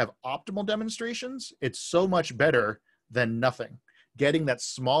don't have optimal demonstrations, it's so much better than nothing. Getting that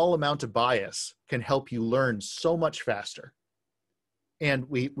small amount of bias can help you learn so much faster. And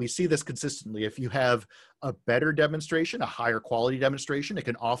we see this consistently. If you have a better demonstration, a higher quality demonstration, it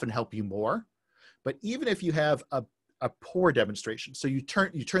can often help you more. But even if you have a poor demonstration, so you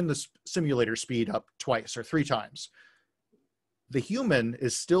turn the simulator speed up 2 or 3 times, the human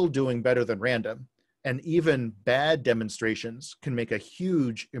is still doing better than random. And even bad demonstrations can make a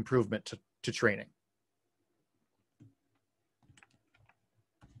huge improvement to training.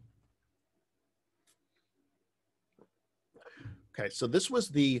 Okay, so this was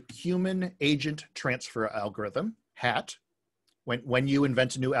the human agent transfer algorithm, HAT. When you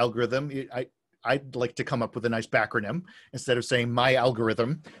invent a new algorithm, I'd like to come up with a nice backronym instead of saying my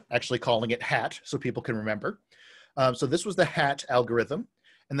algorithm, actually calling it HAT so people can remember. So this was the HAT algorithm.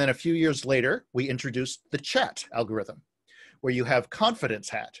 And then a few years later, we introduced the CHAT algorithm, where you have confidence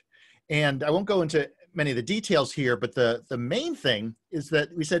HAT. And I won't go into many of the details here, but the main thing is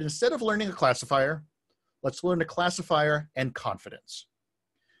that we said, instead of learning a classifier, let's learn a classifier and confidence.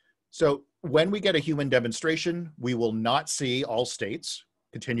 So when we get a human demonstration, we will not see all states,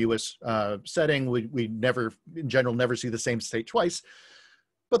 continuous setting. We never, in general, never see the same state twice,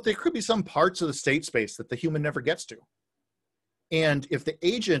 but there could be some parts of the state space that the human never gets to. And if the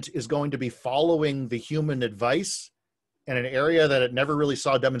agent is going to be following the human advice in an area that it never really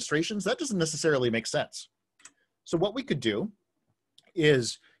saw demonstrations, that doesn't necessarily make sense. So what we could do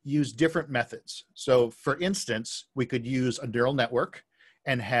is use different methods. So for instance, we could use a neural network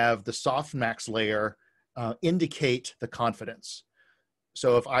and have the softmax layer indicate the confidence.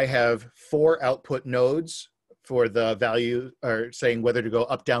 So if I have 4 output nodes for the value, or saying whether to go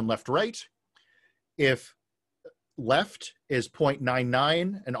up, down, left, right, if left is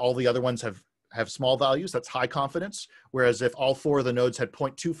 0.99 and all the other ones have small values, that's high confidence. Whereas if all 4 of the nodes had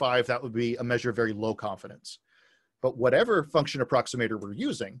 0.25, that would be a measure of very low confidence. But whatever function approximator we're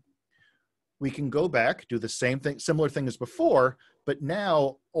using, we can go back, do the same thing, similar thing as before, but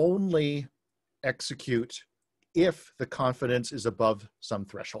now only execute if the confidence is above some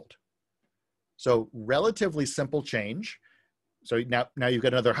threshold. So relatively simple change. So now you've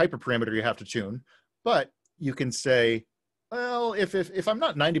got another hyperparameter you have to tune, but you can say, well, if I'm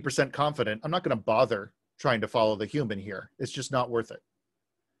not 90% confident, I'm not going to bother trying to follow the human here. It's just not worth it.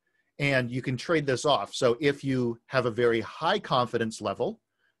 And you can trade this off. So if you have a very high confidence level,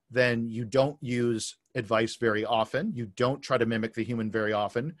 then you don't use advice very often. You don't try to mimic the human very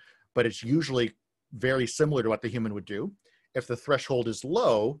often, but it's usually very similar to what the human would do. If the threshold is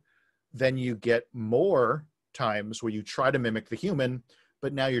low, then you get more times where you try to mimic the human,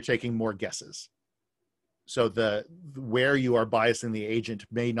 but now you're taking more guesses. So where you are biasing the agent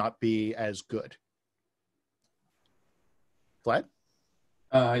may not be as good. Vlad?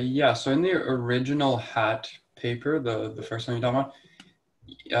 Yeah, so in the original HAT paper, the first one you're talking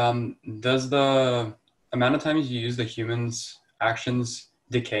about, does the amount of times you use the human's actions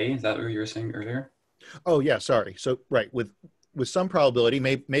decay? Is that what you were saying earlier? Oh yeah, sorry. So right, with some probability,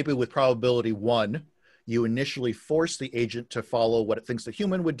 maybe with probability 1, you initially force the agent to follow what it thinks the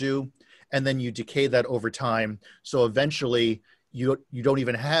human would do, and then you decay that over time. So eventually you don't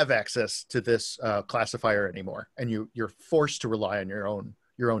even have access to this classifier anymore, and you're forced to rely on your own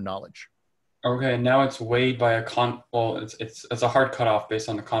knowledge. Okay, now it's weighed by it's a hard cutoff based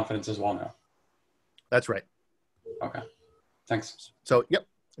on the confidence as well now. That's right. Okay, thanks. So yep,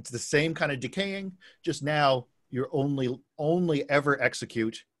 it's the same kind of decaying, just now you're only ever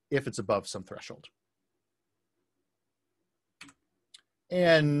execute if it's above some threshold.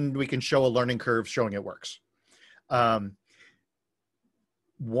 And we can show a learning curve showing it works.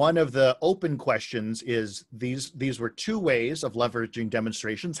 One of the open questions is these were 2 ways of leveraging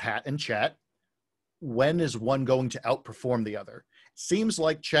demonstrations, HAT and chat. When is one going to outperform the other? Seems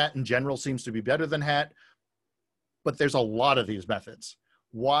like chat in general seems to be better than HAT, but there's a lot of these methods.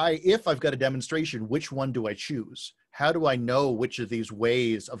 Why, if I've got a demonstration, which one do I choose? How do I know which of these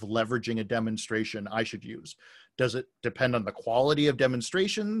ways of leveraging a demonstration I should use? Does it depend on the quality of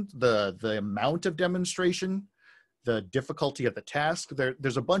demonstration, the amount of demonstration, the difficulty of the task?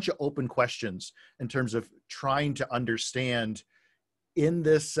 There's a bunch of open questions in terms of trying to understand, in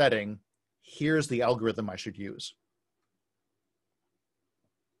this setting, here's the algorithm I should use.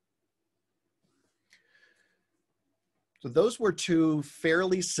 So those were 2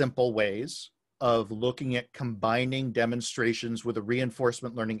 fairly simple ways of looking at combining demonstrations with a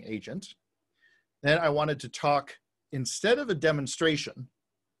reinforcement learning agent. Then I wanted to talk, instead of a demonstration,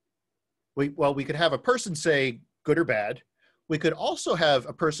 we could have a person say good or bad. We could also have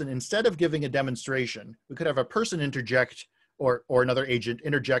a person, instead of giving a demonstration, we could have a person interject, or another agent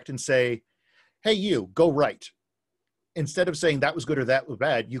interject and say, hey, you, go right. Instead of saying that was good or that was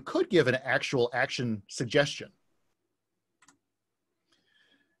bad, you could give an actual action suggestion.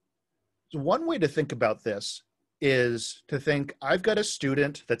 So one way to think about this is to think, I've got a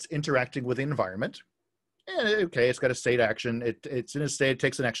student that's interacting with the environment. And okay, it's got a state action. It's in a state, it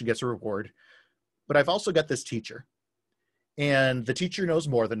takes an action, gets a reward. But I've also got this teacher. And the teacher knows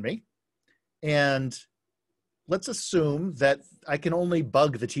more than me. And let's assume that I can only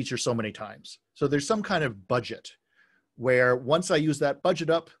bug the teacher so many times. So there's some kind of budget where once I use that budget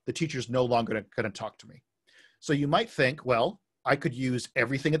up, the teacher's no longer going to talk to me. So you might think, well, I could use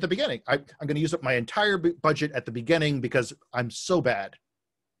everything at the beginning. I'm going to use up my entire budget at the beginning because I'm so bad.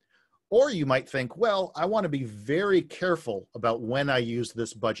 Or you might think, well, I want to be very careful about when I use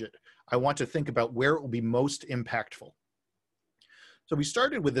this budget. I want to think about where it will be most impactful. So we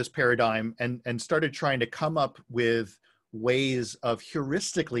started with this paradigm and started trying to come up with ways of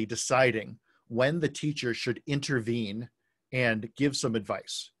heuristically deciding when the teacher should intervene and give some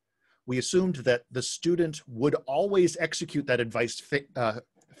advice. We assumed that the student would always execute that advice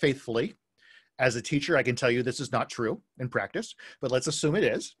faithfully. As a teacher, I can tell you this is not true in practice, but let's assume it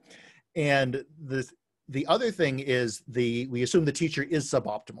is. And the other thing is we assume the teacher is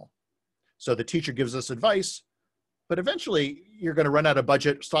suboptimal. So the teacher gives us advice, but eventually you're going to run out of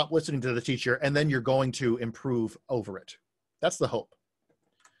budget, stop listening to the teacher, and then you're going to improve over it. That's the hope.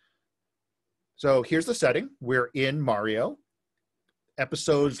 So here's the setting. We're in Mario.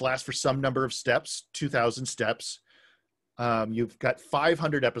 episodes last for some number of steps, 2,000 steps. You've got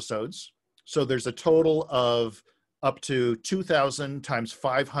 500 episodes. So there's a total of up to 2,000 times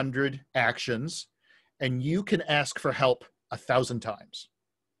 500 actions, and you can ask for help 1,000 times.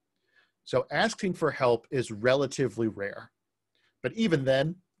 So asking for help is relatively rare. But even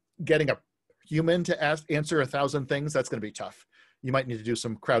then, getting a human to answer 1,000 things, that's going to be tough. You might need to do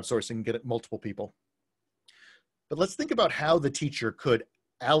some crowdsourcing and get it multiple people. But let's think about how the teacher could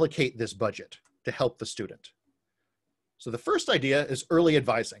allocate this budget to help the student. So the first idea is early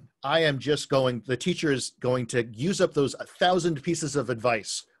advising. The teacher is going to use up those 1,000 pieces of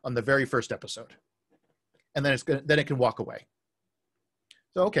advice on the very first episode. And then it can walk away.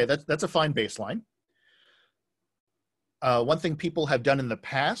 So, okay, that's a fine baseline. One thing people have done in the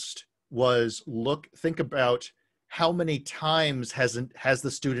past was think about how many times has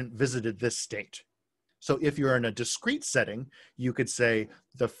the student visited this state. So if you're in a discrete setting, you could say,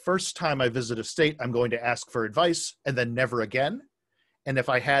 the first time I visit a state, I'm going to ask for advice and then never again. And if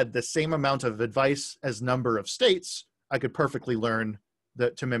I had the same amount of advice as number of states, I could perfectly learn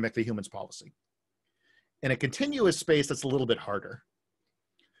to mimic the human's policy. In a continuous space, that's a little bit harder.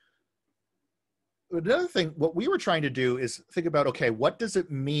 Another thing, what we were trying to do is think about, okay, what does it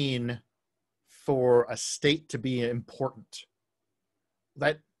mean for a state to be important?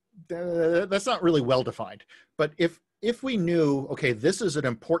 That's not really well defined. But if we knew, okay, this is an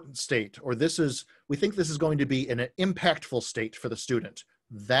important state, or we think this is going to be an impactful state for the student,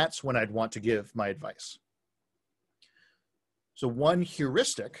 that's when I'd want to give my advice. So one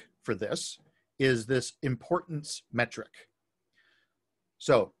heuristic for this is this importance metric.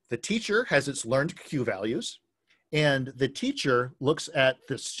 So the teacher has its learned Q values, and the teacher looks at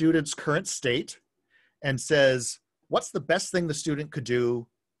the student's current state and says, what's the best thing the student could do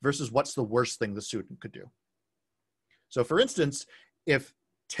versus what's the worst thing the student could do? So for instance, if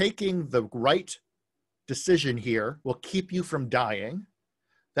taking the right decision here will keep you from dying,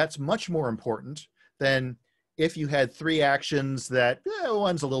 that's much more important than if you had 3 actions that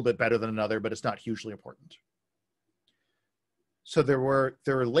one's a little bit better than another, but it's not hugely important. So there were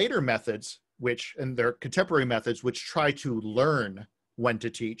later methods and there are contemporary methods which try to learn when to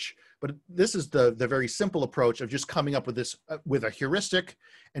teach, but this is the very simple approach of just coming up with this with a heuristic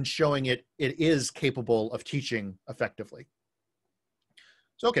and showing it is capable of teaching effectively.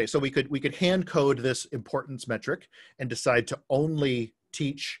 So okay, so we could hand code this importance metric and decide to only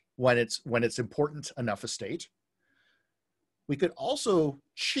teach when it's important enough a state. We could also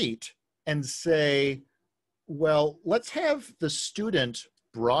cheat and say, well, let's have the student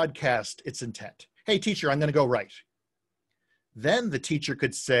broadcast its intent. Hey, teacher, I'm going to go right. Then the teacher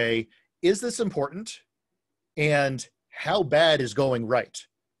could say, is this important? And how bad is going right?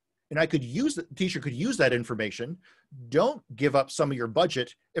 And the teacher could use that information. Don't give up some of your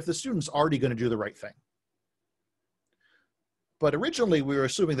budget if the student's already going to do the right thing. But originally we were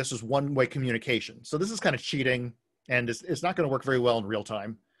assuming this was one-way communication. So this is kind of cheating, and it's not going to work very well in real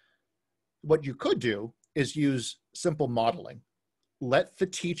time. What you could do is use simple modeling. Let the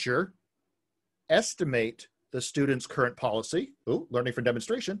teacher estimate the student's current policy. Learning from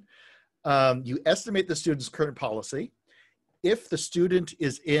demonstration. You estimate the student's current policy. If the student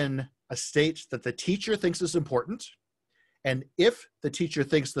is in a state that the teacher thinks is important, and if the teacher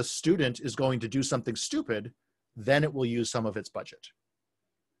thinks the student is going to do something stupid, then it will use some of its budget.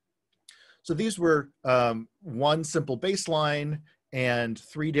 So these were one simple baseline and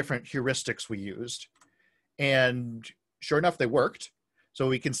 3 different heuristics we used. And sure enough, they worked. So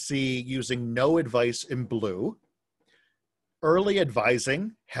we can see using no advice in blue. Early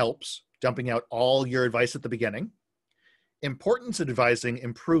advising helps, dumping out all your advice at the beginning. Importance advising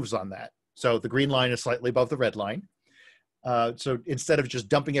improves on that. So the green line is slightly above the red line. So instead of just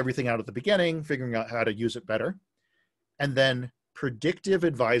dumping everything out at the beginning, figuring out how to use it better. And then predictive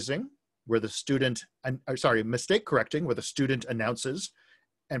advising, where the student, mistake correcting, where the student announces,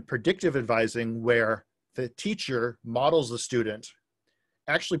 and predictive advising, where the teacher models the student,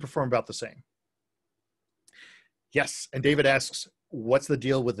 actually perform about the same. Yes, and David asks, what's the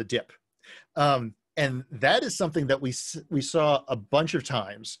deal with the dip? And that is something that we saw a bunch of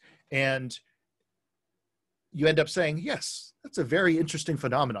times, and you end up saying, yes, that's a very interesting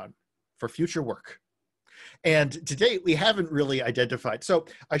phenomenon for future work. And to date, we haven't really identified. So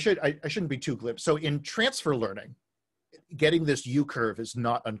I shouldn't be too glib. So in transfer learning, getting this U-curve is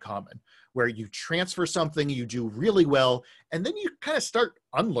not uncommon, where you transfer something, you do really well, and then you kind of start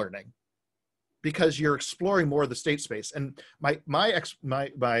unlearning because you're exploring more of the state space. And my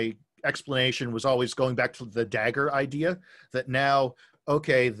explanation was always going back to the dagger idea, that now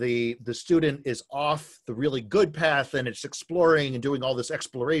okay, the student is off the really good path and it's exploring and doing all this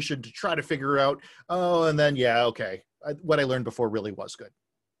exploration to try to figure out, oh, and then, yeah, okay, what I learned before really was good.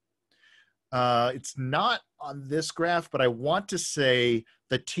 It's not on this graph, but I want to say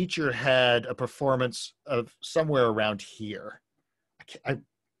the teacher had a performance of somewhere around here.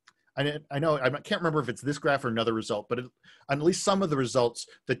 I know, I can't remember if it's this graph or another result, but on at least some of the results,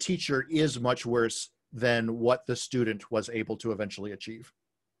 the teacher is much worse than what the student was able to eventually achieve.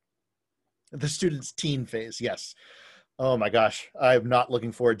 The student's teen phase, yes. Oh my gosh, I'm not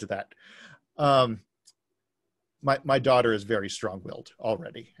looking forward to that. My daughter is very strong-willed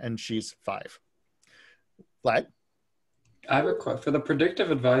already, and she's 5. Vlad? I have a question. For the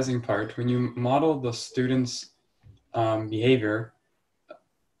predictive advising part, when you model the student's behavior,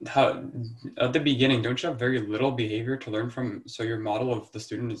 how at the beginning, don't you have very little behavior to learn from? So your model of the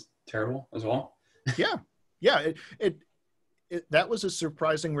student is terrible as well? Yeah, that was a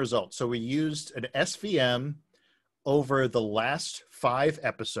surprising result. So we used an SVM over the last 5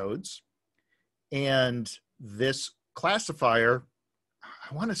 episodes, and this classifier,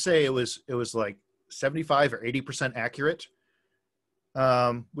 I want to say it was like 75 or 80% accurate,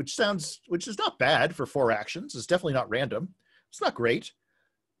 which is not bad for 4 actions. It's definitely not random. It's not great.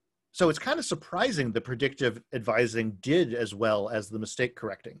 So it's kind of surprising the predictive advising did as well as the mistake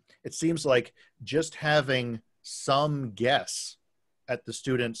correcting. It seems like just having some guess at the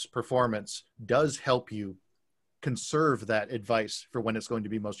student's performance does help you conserve that advice for when it's going to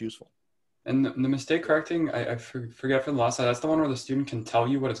be most useful. And the mistake correcting, I forget from the last slide, that's the one where the student can tell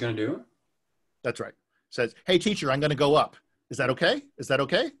you what it's going to do? That's right. Says, hey, teacher, I'm going to go up. Is that okay? Is that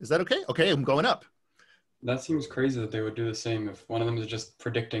okay? Is that okay? Okay, I'm going up. That seems crazy that they would do the same if one of them is just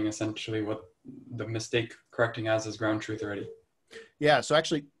predicting essentially what the mistake correcting has as ground truth already. Yeah, so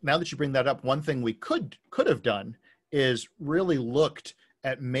actually, now that you bring that up, one thing we could have done is really looked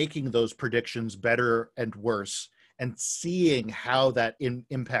at making those predictions better and worse and seeing how that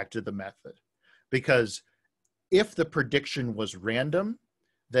impacted the method. Because if the prediction was random,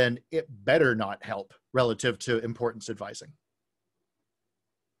 then it better not help relative to importance advising.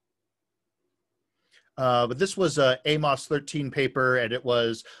 But this was a Amos 13 paper, and it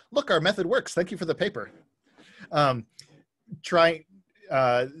was, look, our method works. Thank you for the paper.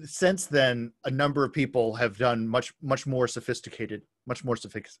 Since then, a number of people have done much more sophisticated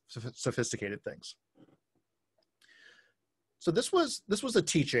things. So this was a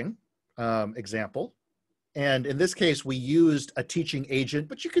teaching example, and in this case, we used a teaching agent,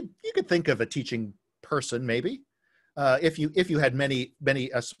 but you could think of a teaching person maybe, if you had a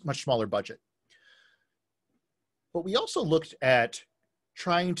much smaller budget. But we also looked at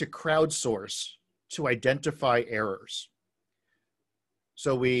trying to crowdsource to identify errors.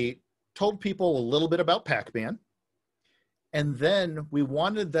 So we told people a little bit about Pac-Man, and then we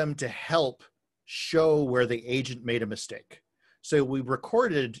wanted them to help show where the agent made a mistake. So we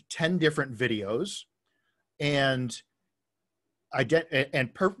recorded 10 different videos and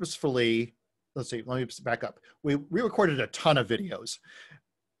purposefully, let me back up. We recorded a ton of videos.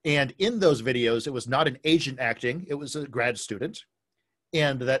 And in those videos, it was not an agent acting, it was a grad student.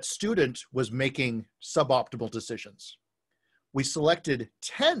 And that student was making suboptimal decisions. We selected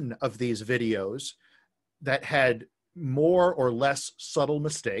 10 of these videos that had more or less subtle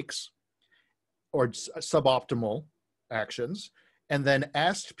mistakes or suboptimal actions, and then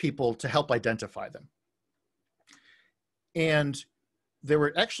asked people to help identify them. And there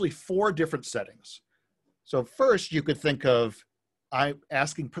were actually 4 different settings. So first, you could think of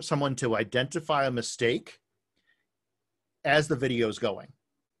asking someone to identify a mistake as the video is going.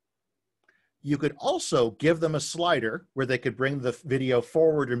 You could also give them a slider where they could bring the video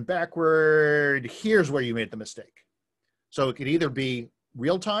forward and backward. Here's where you made the mistake. So it could either be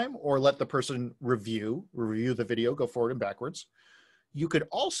real time or let the person review the video, go forward and backwards. You could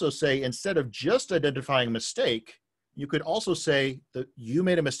also say, instead of just identifying a mistake, you could also say that you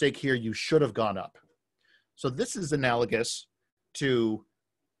made a mistake here, you should have gone up. So this is analogous to,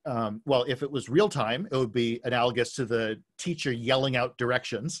 well, if it was real time, it would be analogous to the teacher yelling out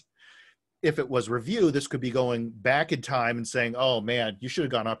directions. If it was review, this could be going back in time and saying, oh man, you should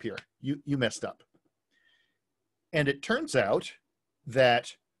have gone up here. You messed up. And it turns out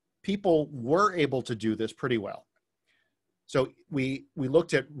that people were able to do this pretty well. So we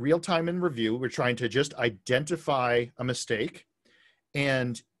looked at real time and review. We're trying to just identify a mistake.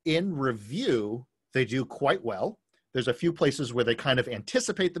 And in review, they do quite well. There's a few places where they kind of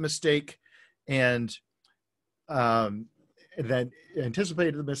anticipate the mistake and then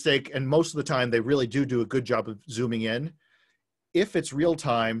anticipate the mistake. And most of the time, they really do a good job of zooming in. If it's real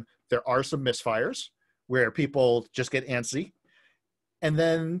time, there are some misfires where people just get antsy. And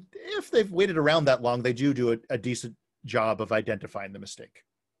then if they've waited around that long, they do a decent job of identifying the mistake.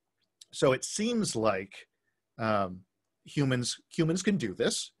 So it seems like humans can do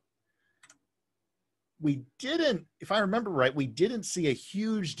this. We didn't, if I remember right, we didn't see a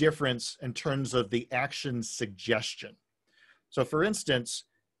huge difference in terms of the action suggestion. So for instance,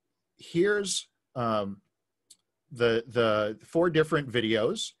 here's the 4 different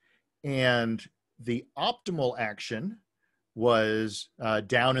videos, and the optimal action was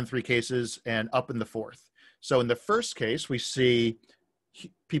down in 3 cases and up in the 4th. So in the first case, we see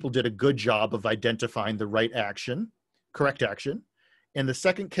people did a good job of identifying the right action, correct action. In the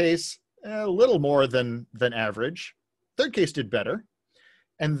second case, a little more than average. Third case did better.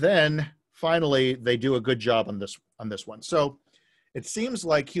 And then finally, they do a good job on this one. So it seems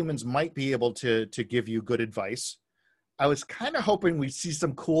like humans might be able to give you good advice. I was kind of hoping we'd see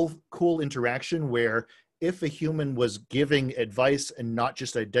some cool interaction where if a human was giving advice and not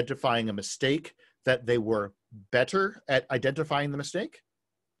just identifying a mistake, that they were better at identifying the mistake.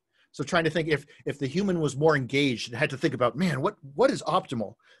 So trying to think if the human was more engaged and had to think about, man, what is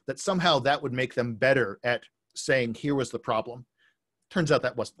optimal, that somehow that would make them better at saying, here was the problem. Turns out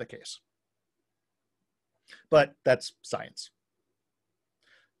that wasn't the case. But that's science.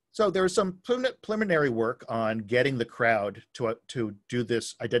 So there was some preliminary work on getting the crowd to do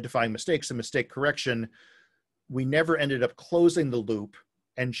this identifying mistakes and mistake correction. We never ended up closing the loop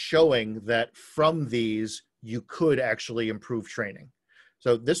and showing that from these, you could actually improve training.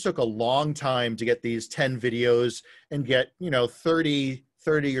 So this took a long time to get these 10 videos and get,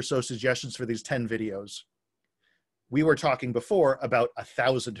 30 or so suggestions for these 10 videos. We were talking before about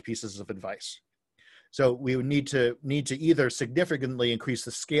 1,000 pieces of advice. So we would need to either significantly increase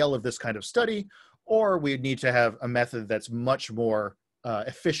the scale of this kind of study, or we would need to have a method that's much more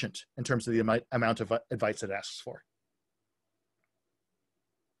efficient in terms of the amount of advice it asks for.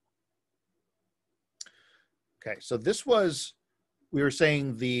 Okay, so this was, we were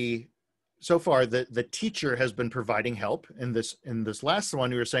saying so far the teacher has been providing help. In this last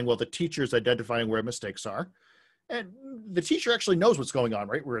one, we were saying, well, the teacher's identifying where mistakes are. And the teacher actually knows what's going on,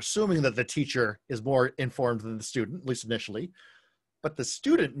 right? We're assuming that the teacher is more informed than the student, at least initially, but the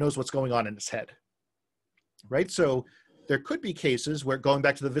student knows what's going on in his head, right? So there could be cases where, going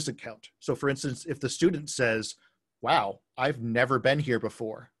back to the visit count. So for instance, if the student says, wow, I've never been here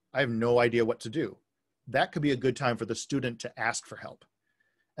before, I have no idea what to do, that could be a good time for the student to ask for help.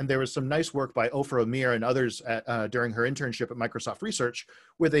 And there was some nice work by Ofra Amir and others during her internship at Microsoft Research,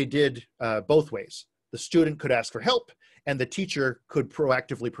 where they did both ways. The student could ask for help, and the teacher could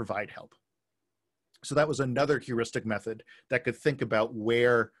proactively provide help. So that was another heuristic method that could think about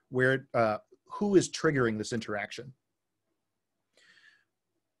who is triggering this interaction.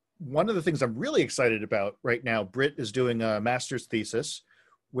 One of the things I'm really excited about right now, Britt is doing a master's thesis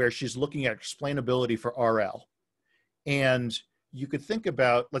where she's looking at explainability for RL. And you could think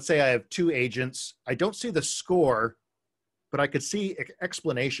about, let's say I have 2 agents. I don't see the score, but I could see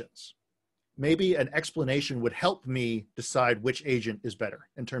explanations. Maybe an explanation would help me decide which agent is better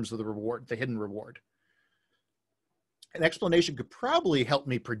in terms of the reward, the hidden reward. An explanation could probably help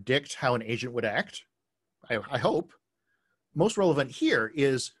me predict how an agent would act, I hope. Most relevant here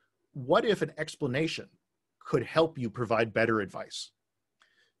is, what if an explanation could help you provide better advice?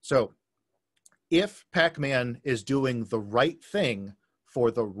 So if Pac-Man is doing the right thing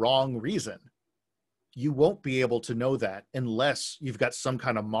for the wrong reason, you won't be able to know that unless you've got some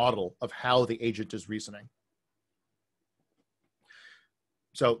kind of model of how the agent is reasoning.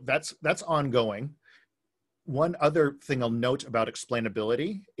 So that's ongoing. One other thing I'll note about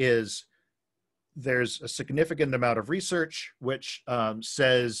explainability is there's a significant amount of research which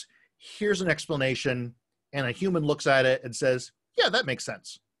says, here's an explanation, and a human looks at it and says, yeah, that makes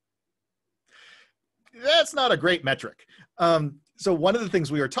sense. That's not a great metric. So one of the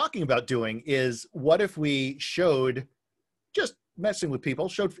things we were talking about doing is, what if we showed, just messing with people,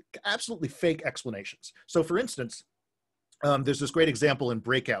 showed absolutely fake explanations. So for instance, there's this great example in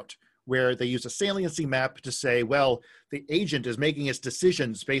Breakout where they use a saliency map to say, well, the agent is making its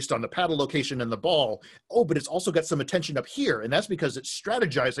decisions based on the paddle location and the ball. Oh, but it's also got some attention up here. And that's because it's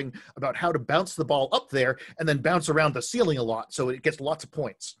strategizing about how to bounce the ball up there and then bounce around the ceiling a lot, so it gets lots of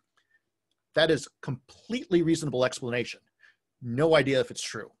points. That is completely reasonable explanation. No idea if it's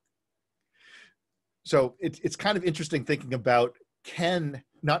true. So it's kind of interesting thinking about,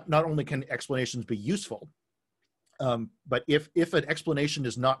 not only can explanations be useful, but if an explanation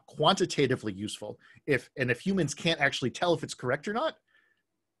is not quantitatively useful, if humans can't actually tell if it's correct or not,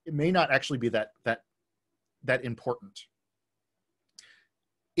 it may not actually be that important.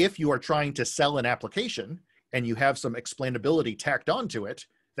 If you are trying to sell an application, and you have some explainability tacked onto it,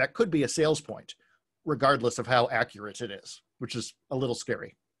 that could be a sales point, regardless of how accurate it is, which is a little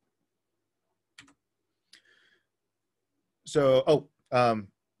scary. So,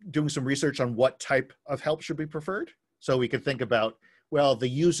 doing some research on what type of help should be preferred. So we could think about, well, the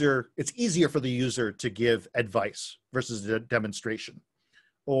user, it's easier for the user to give advice versus a demonstration.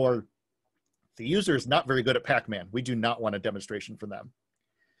 Or the user is not very good at Pac-Man. We do not want a demonstration from them.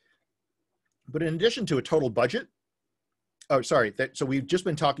 But in addition to a total budget, so we've just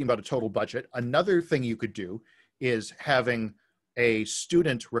been talking about a total budget. Another thing you could do is having a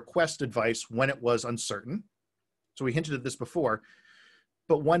student request advice when it was uncertain. So we hinted at this before,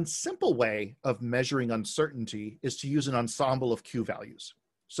 but one simple way of measuring uncertainty is to use an ensemble of Q values.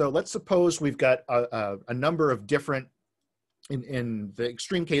 So let's suppose we've got a number of different, in the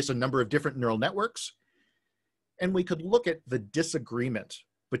extreme case, a number of different neural networks, and we could look at the disagreement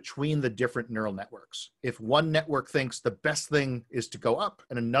between the different neural networks. If one network thinks the best thing is to go up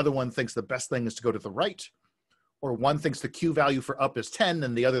and another one thinks the best thing is to go to the right, or one thinks the Q value for up is 10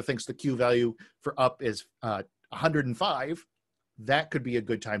 and the other thinks the Q value for up is 105, that could be a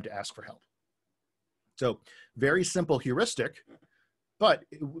good time to ask for help. So very simple heuristic, but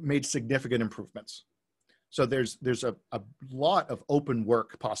it made significant improvements. So there's a lot of open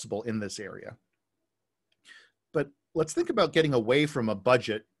work possible in this area. But let's think about getting away from a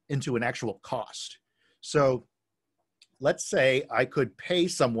budget into an actual cost. So let's say I could pay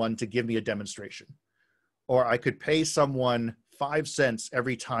someone to give me a demonstration, or I could pay someone 5 cents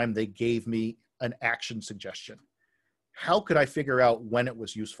every time they gave me an action suggestion. How could I figure out when it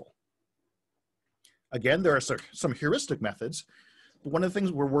was useful? Again, there are some heuristic methods, but one of the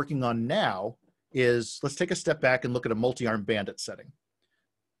things we're working on now is, let's take a step back and look at a multi-armed bandit setting.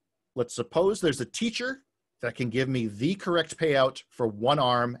 Let's suppose there's a teacher that can give me the correct payout for one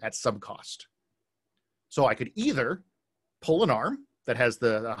arm at some cost. So I could either pull an arm that has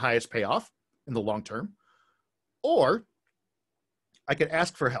the highest payoff in the long term, or I could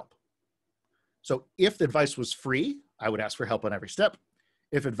ask for help. So if the advice was free, I would ask for help on every step.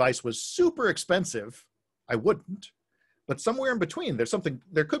 If advice was super expensive, I wouldn't. But somewhere in between,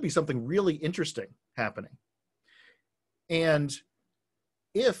 there could be something really interesting happening. And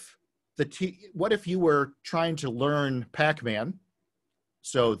what if you were trying to learn Pac-Man?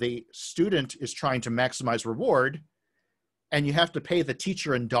 So the student is trying to maximize reward, and you have to pay the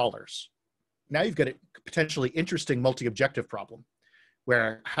teacher in dollars. Now you've got a potentially interesting multi-objective problem,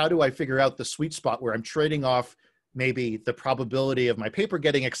 where how do I figure out the sweet spot where I'm trading off maybe the probability of my paper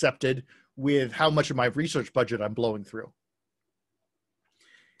getting accepted with how much of my research budget I'm blowing through.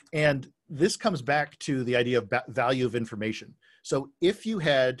 And this comes back to the idea of value of information. So if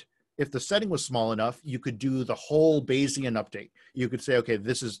the setting was small enough, you could do the whole Bayesian update. You could say, okay,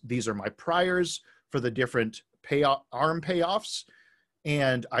 these are my priors for the different arm payoffs.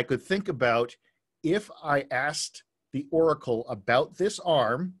 And I could think about, if I asked the oracle about this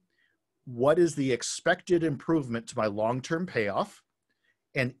arm, what is the expected improvement to my long-term payoff?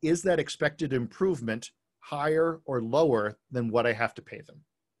 And is that expected improvement higher or lower than what I have to pay them?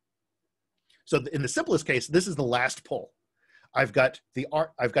 So in the simplest case, this is the last pull. I've got the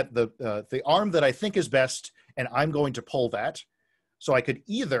arm that I think is best, and I'm going to pull that. So I could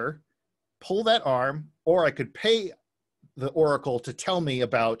either pull that arm, or I could pay the oracle to tell me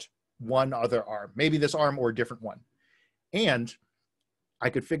about one other arm, maybe this arm or a different one. And I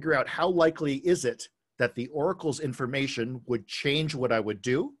could figure out how likely is it that the oracle's information would change what I would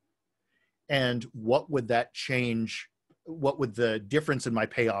do, and what would that change, what would the difference in my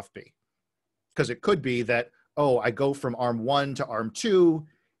payoff be? Because it could be that, oh, I go from arm 1 to arm 2,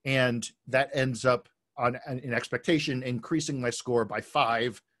 and that ends up on an expectation increasing my score by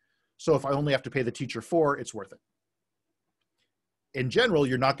 5. So if I only have to pay the teacher 4, it's worth it. In general,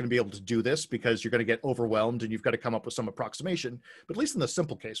 you're not going to be able to do this because you're going to get overwhelmed and you've got to come up with some approximation. But at least in the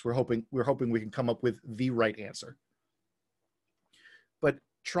simple case, we're hoping we can come up with the right answer. But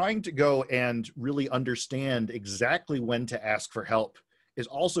trying to go and really understand exactly when to ask for help is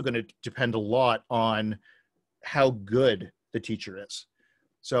also going to depend a lot on how good the teacher is.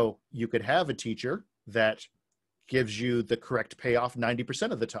 So you could have a teacher that gives you the correct payoff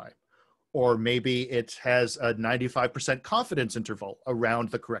 90% of the time. Or maybe it has a 95% confidence interval around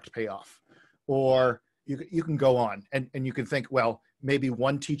the correct payoff. Or you can go on and you can think, well, maybe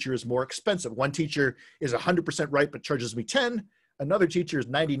one teacher is more expensive. One teacher is 100% right, but charges me 10. Another teacher is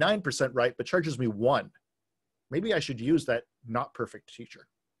 99% right, but charges me 1. Maybe I should use that not perfect teacher.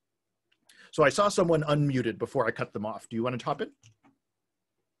 So I saw someone unmuted before I cut them off. Do you want to top it?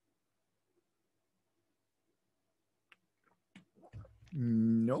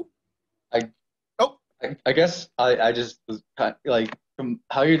 Nope. I I guess I just was kind like from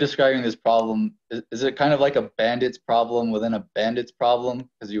how you're describing this problem, is it kind of like a bandit's problem within a bandit's problem?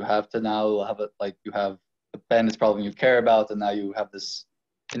 Because you have to now have it like you have the bandit's problem you care about, and now you have this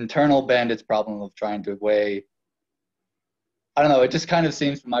internal bandit's problem of trying to weigh. I don't know. It just kind of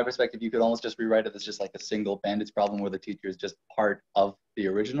seems, from my perspective, you could almost just rewrite it as just like a single bandit's problem where the teacher is just part of the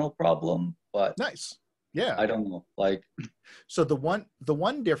original problem. But Nice. Yeah. I don't know. Like, so the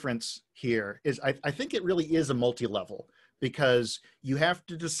one difference here is I think it really is a multi-level, because you have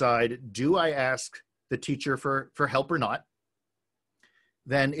to decide, do I ask the teacher for help or not?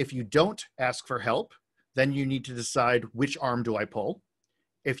 Then if you don't ask for help, then you need to decide which arm do I pull.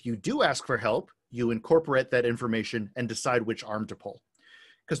 If you do ask for help, you incorporate that information and decide which arm to pull.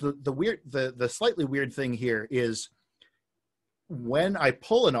 Because the slightly weird thing here is when I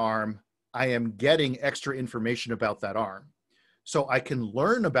pull an arm, I am getting extra information about that arm. So I can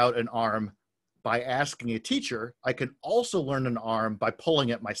learn about an arm by asking a teacher. I can also learn an arm by pulling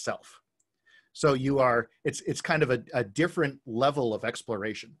it myself. So it's kind of a different level of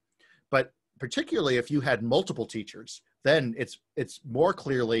exploration. But particularly if you had multiple teachers, then it's more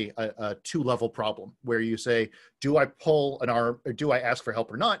clearly a two-level problem where you say, do I pull an arm or do I ask for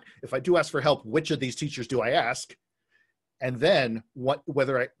help or not? If I do ask for help, which of these teachers do I ask? And then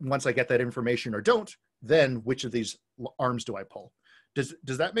once I get that information or don't, then which of these arms do I pull? Does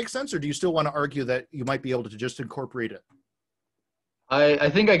that make sense? Or do you still want to argue that you might be able to just incorporate it? I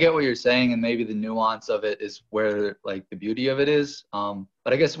think I get what you're saying, and maybe the nuance of it is where like the beauty of it is.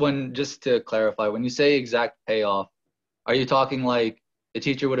 But I guess just to clarify, when you say exact payoff, are you talking like the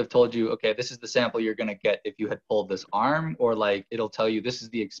teacher would have told you, okay, this is the sample you're going to get if you had pulled this arm, or like it'll tell you this is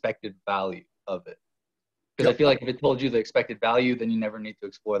the expected value of it? Because Yep. I feel like if it told you the expected value, then you never need to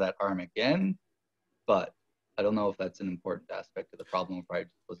explore that arm again. But I don't know if that's an important aspect of the problem, if I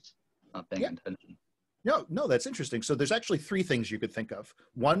just was not paying attention. No, that's interesting. So there's actually three things you could think of.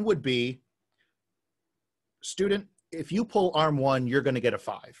 One would be, student, if you pull arm 1, you're going to get a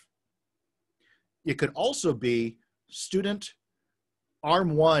 5. It could also be, student,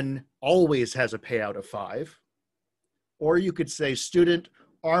 arm 1 always has a payout of 5. Or you could say, student,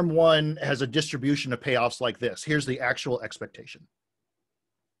 arm 1 has a distribution of payoffs like this. Here's the actual expectation.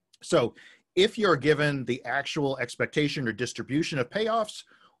 So if you're given the actual expectation or distribution of payoffs,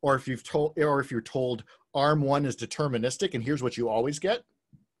 or if you're told arm 1 is deterministic and here's what you always get,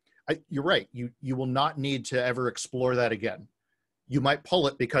 you're right. You will not need to ever explore that again. You might pull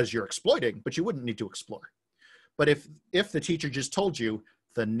it because you're exploiting, but you wouldn't need to explore. But if the teacher just told you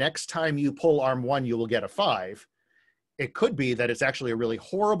the next time you pull arm 1, you will get a 5, it could be that it's actually a really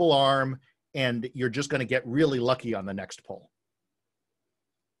horrible arm and you're just going to get really lucky on the next pull.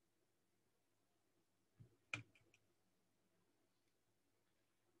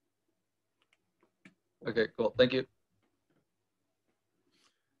 Okay, cool. Thank you.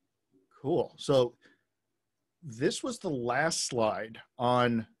 Cool. So this was the last slide.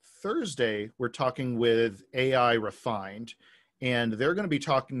 On Thursday, we're talking with AI Refined, and they're going to be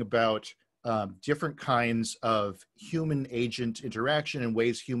talking about different kinds of human agent interaction and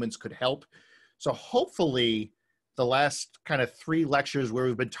ways humans could help. So hopefully the last kind of 3 lectures where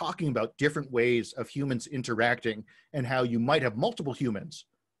we've been talking about different ways of humans interacting and how you might have multiple humans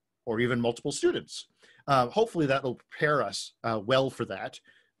or even multiple students. Hopefully that will prepare us well for that.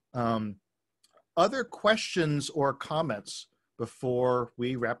 Other questions or comments before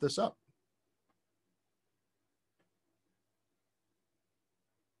we wrap this up?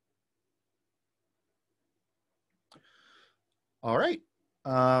 All right.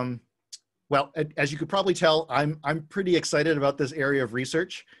 Well, as you could probably tell, I'm pretty excited about this area of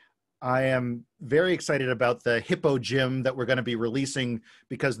research. I am very excited about the Hippo Gym that we're going to be releasing,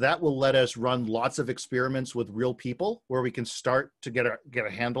 because that will let us run lots of experiments with real people where we can start to get a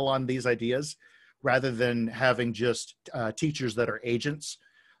handle on these ideas rather than having just teachers that are agents.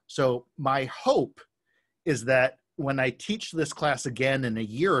 So my hope is that when I teach this class again in a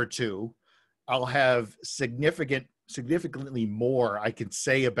year or two, I'll have significantly more I can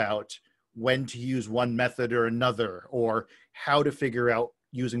say about when to use one method or another, or how to figure out,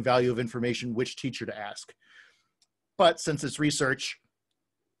 using value of information, which teacher to ask. But since it's research,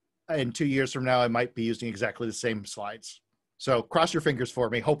 in 2 years from now, I might be using exactly the same slides. So cross your fingers for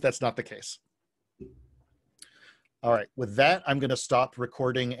me. Hope that's not the case. All right, with that, I'm going to stop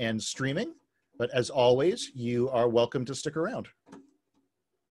recording and streaming. But as always, you are welcome to stick around.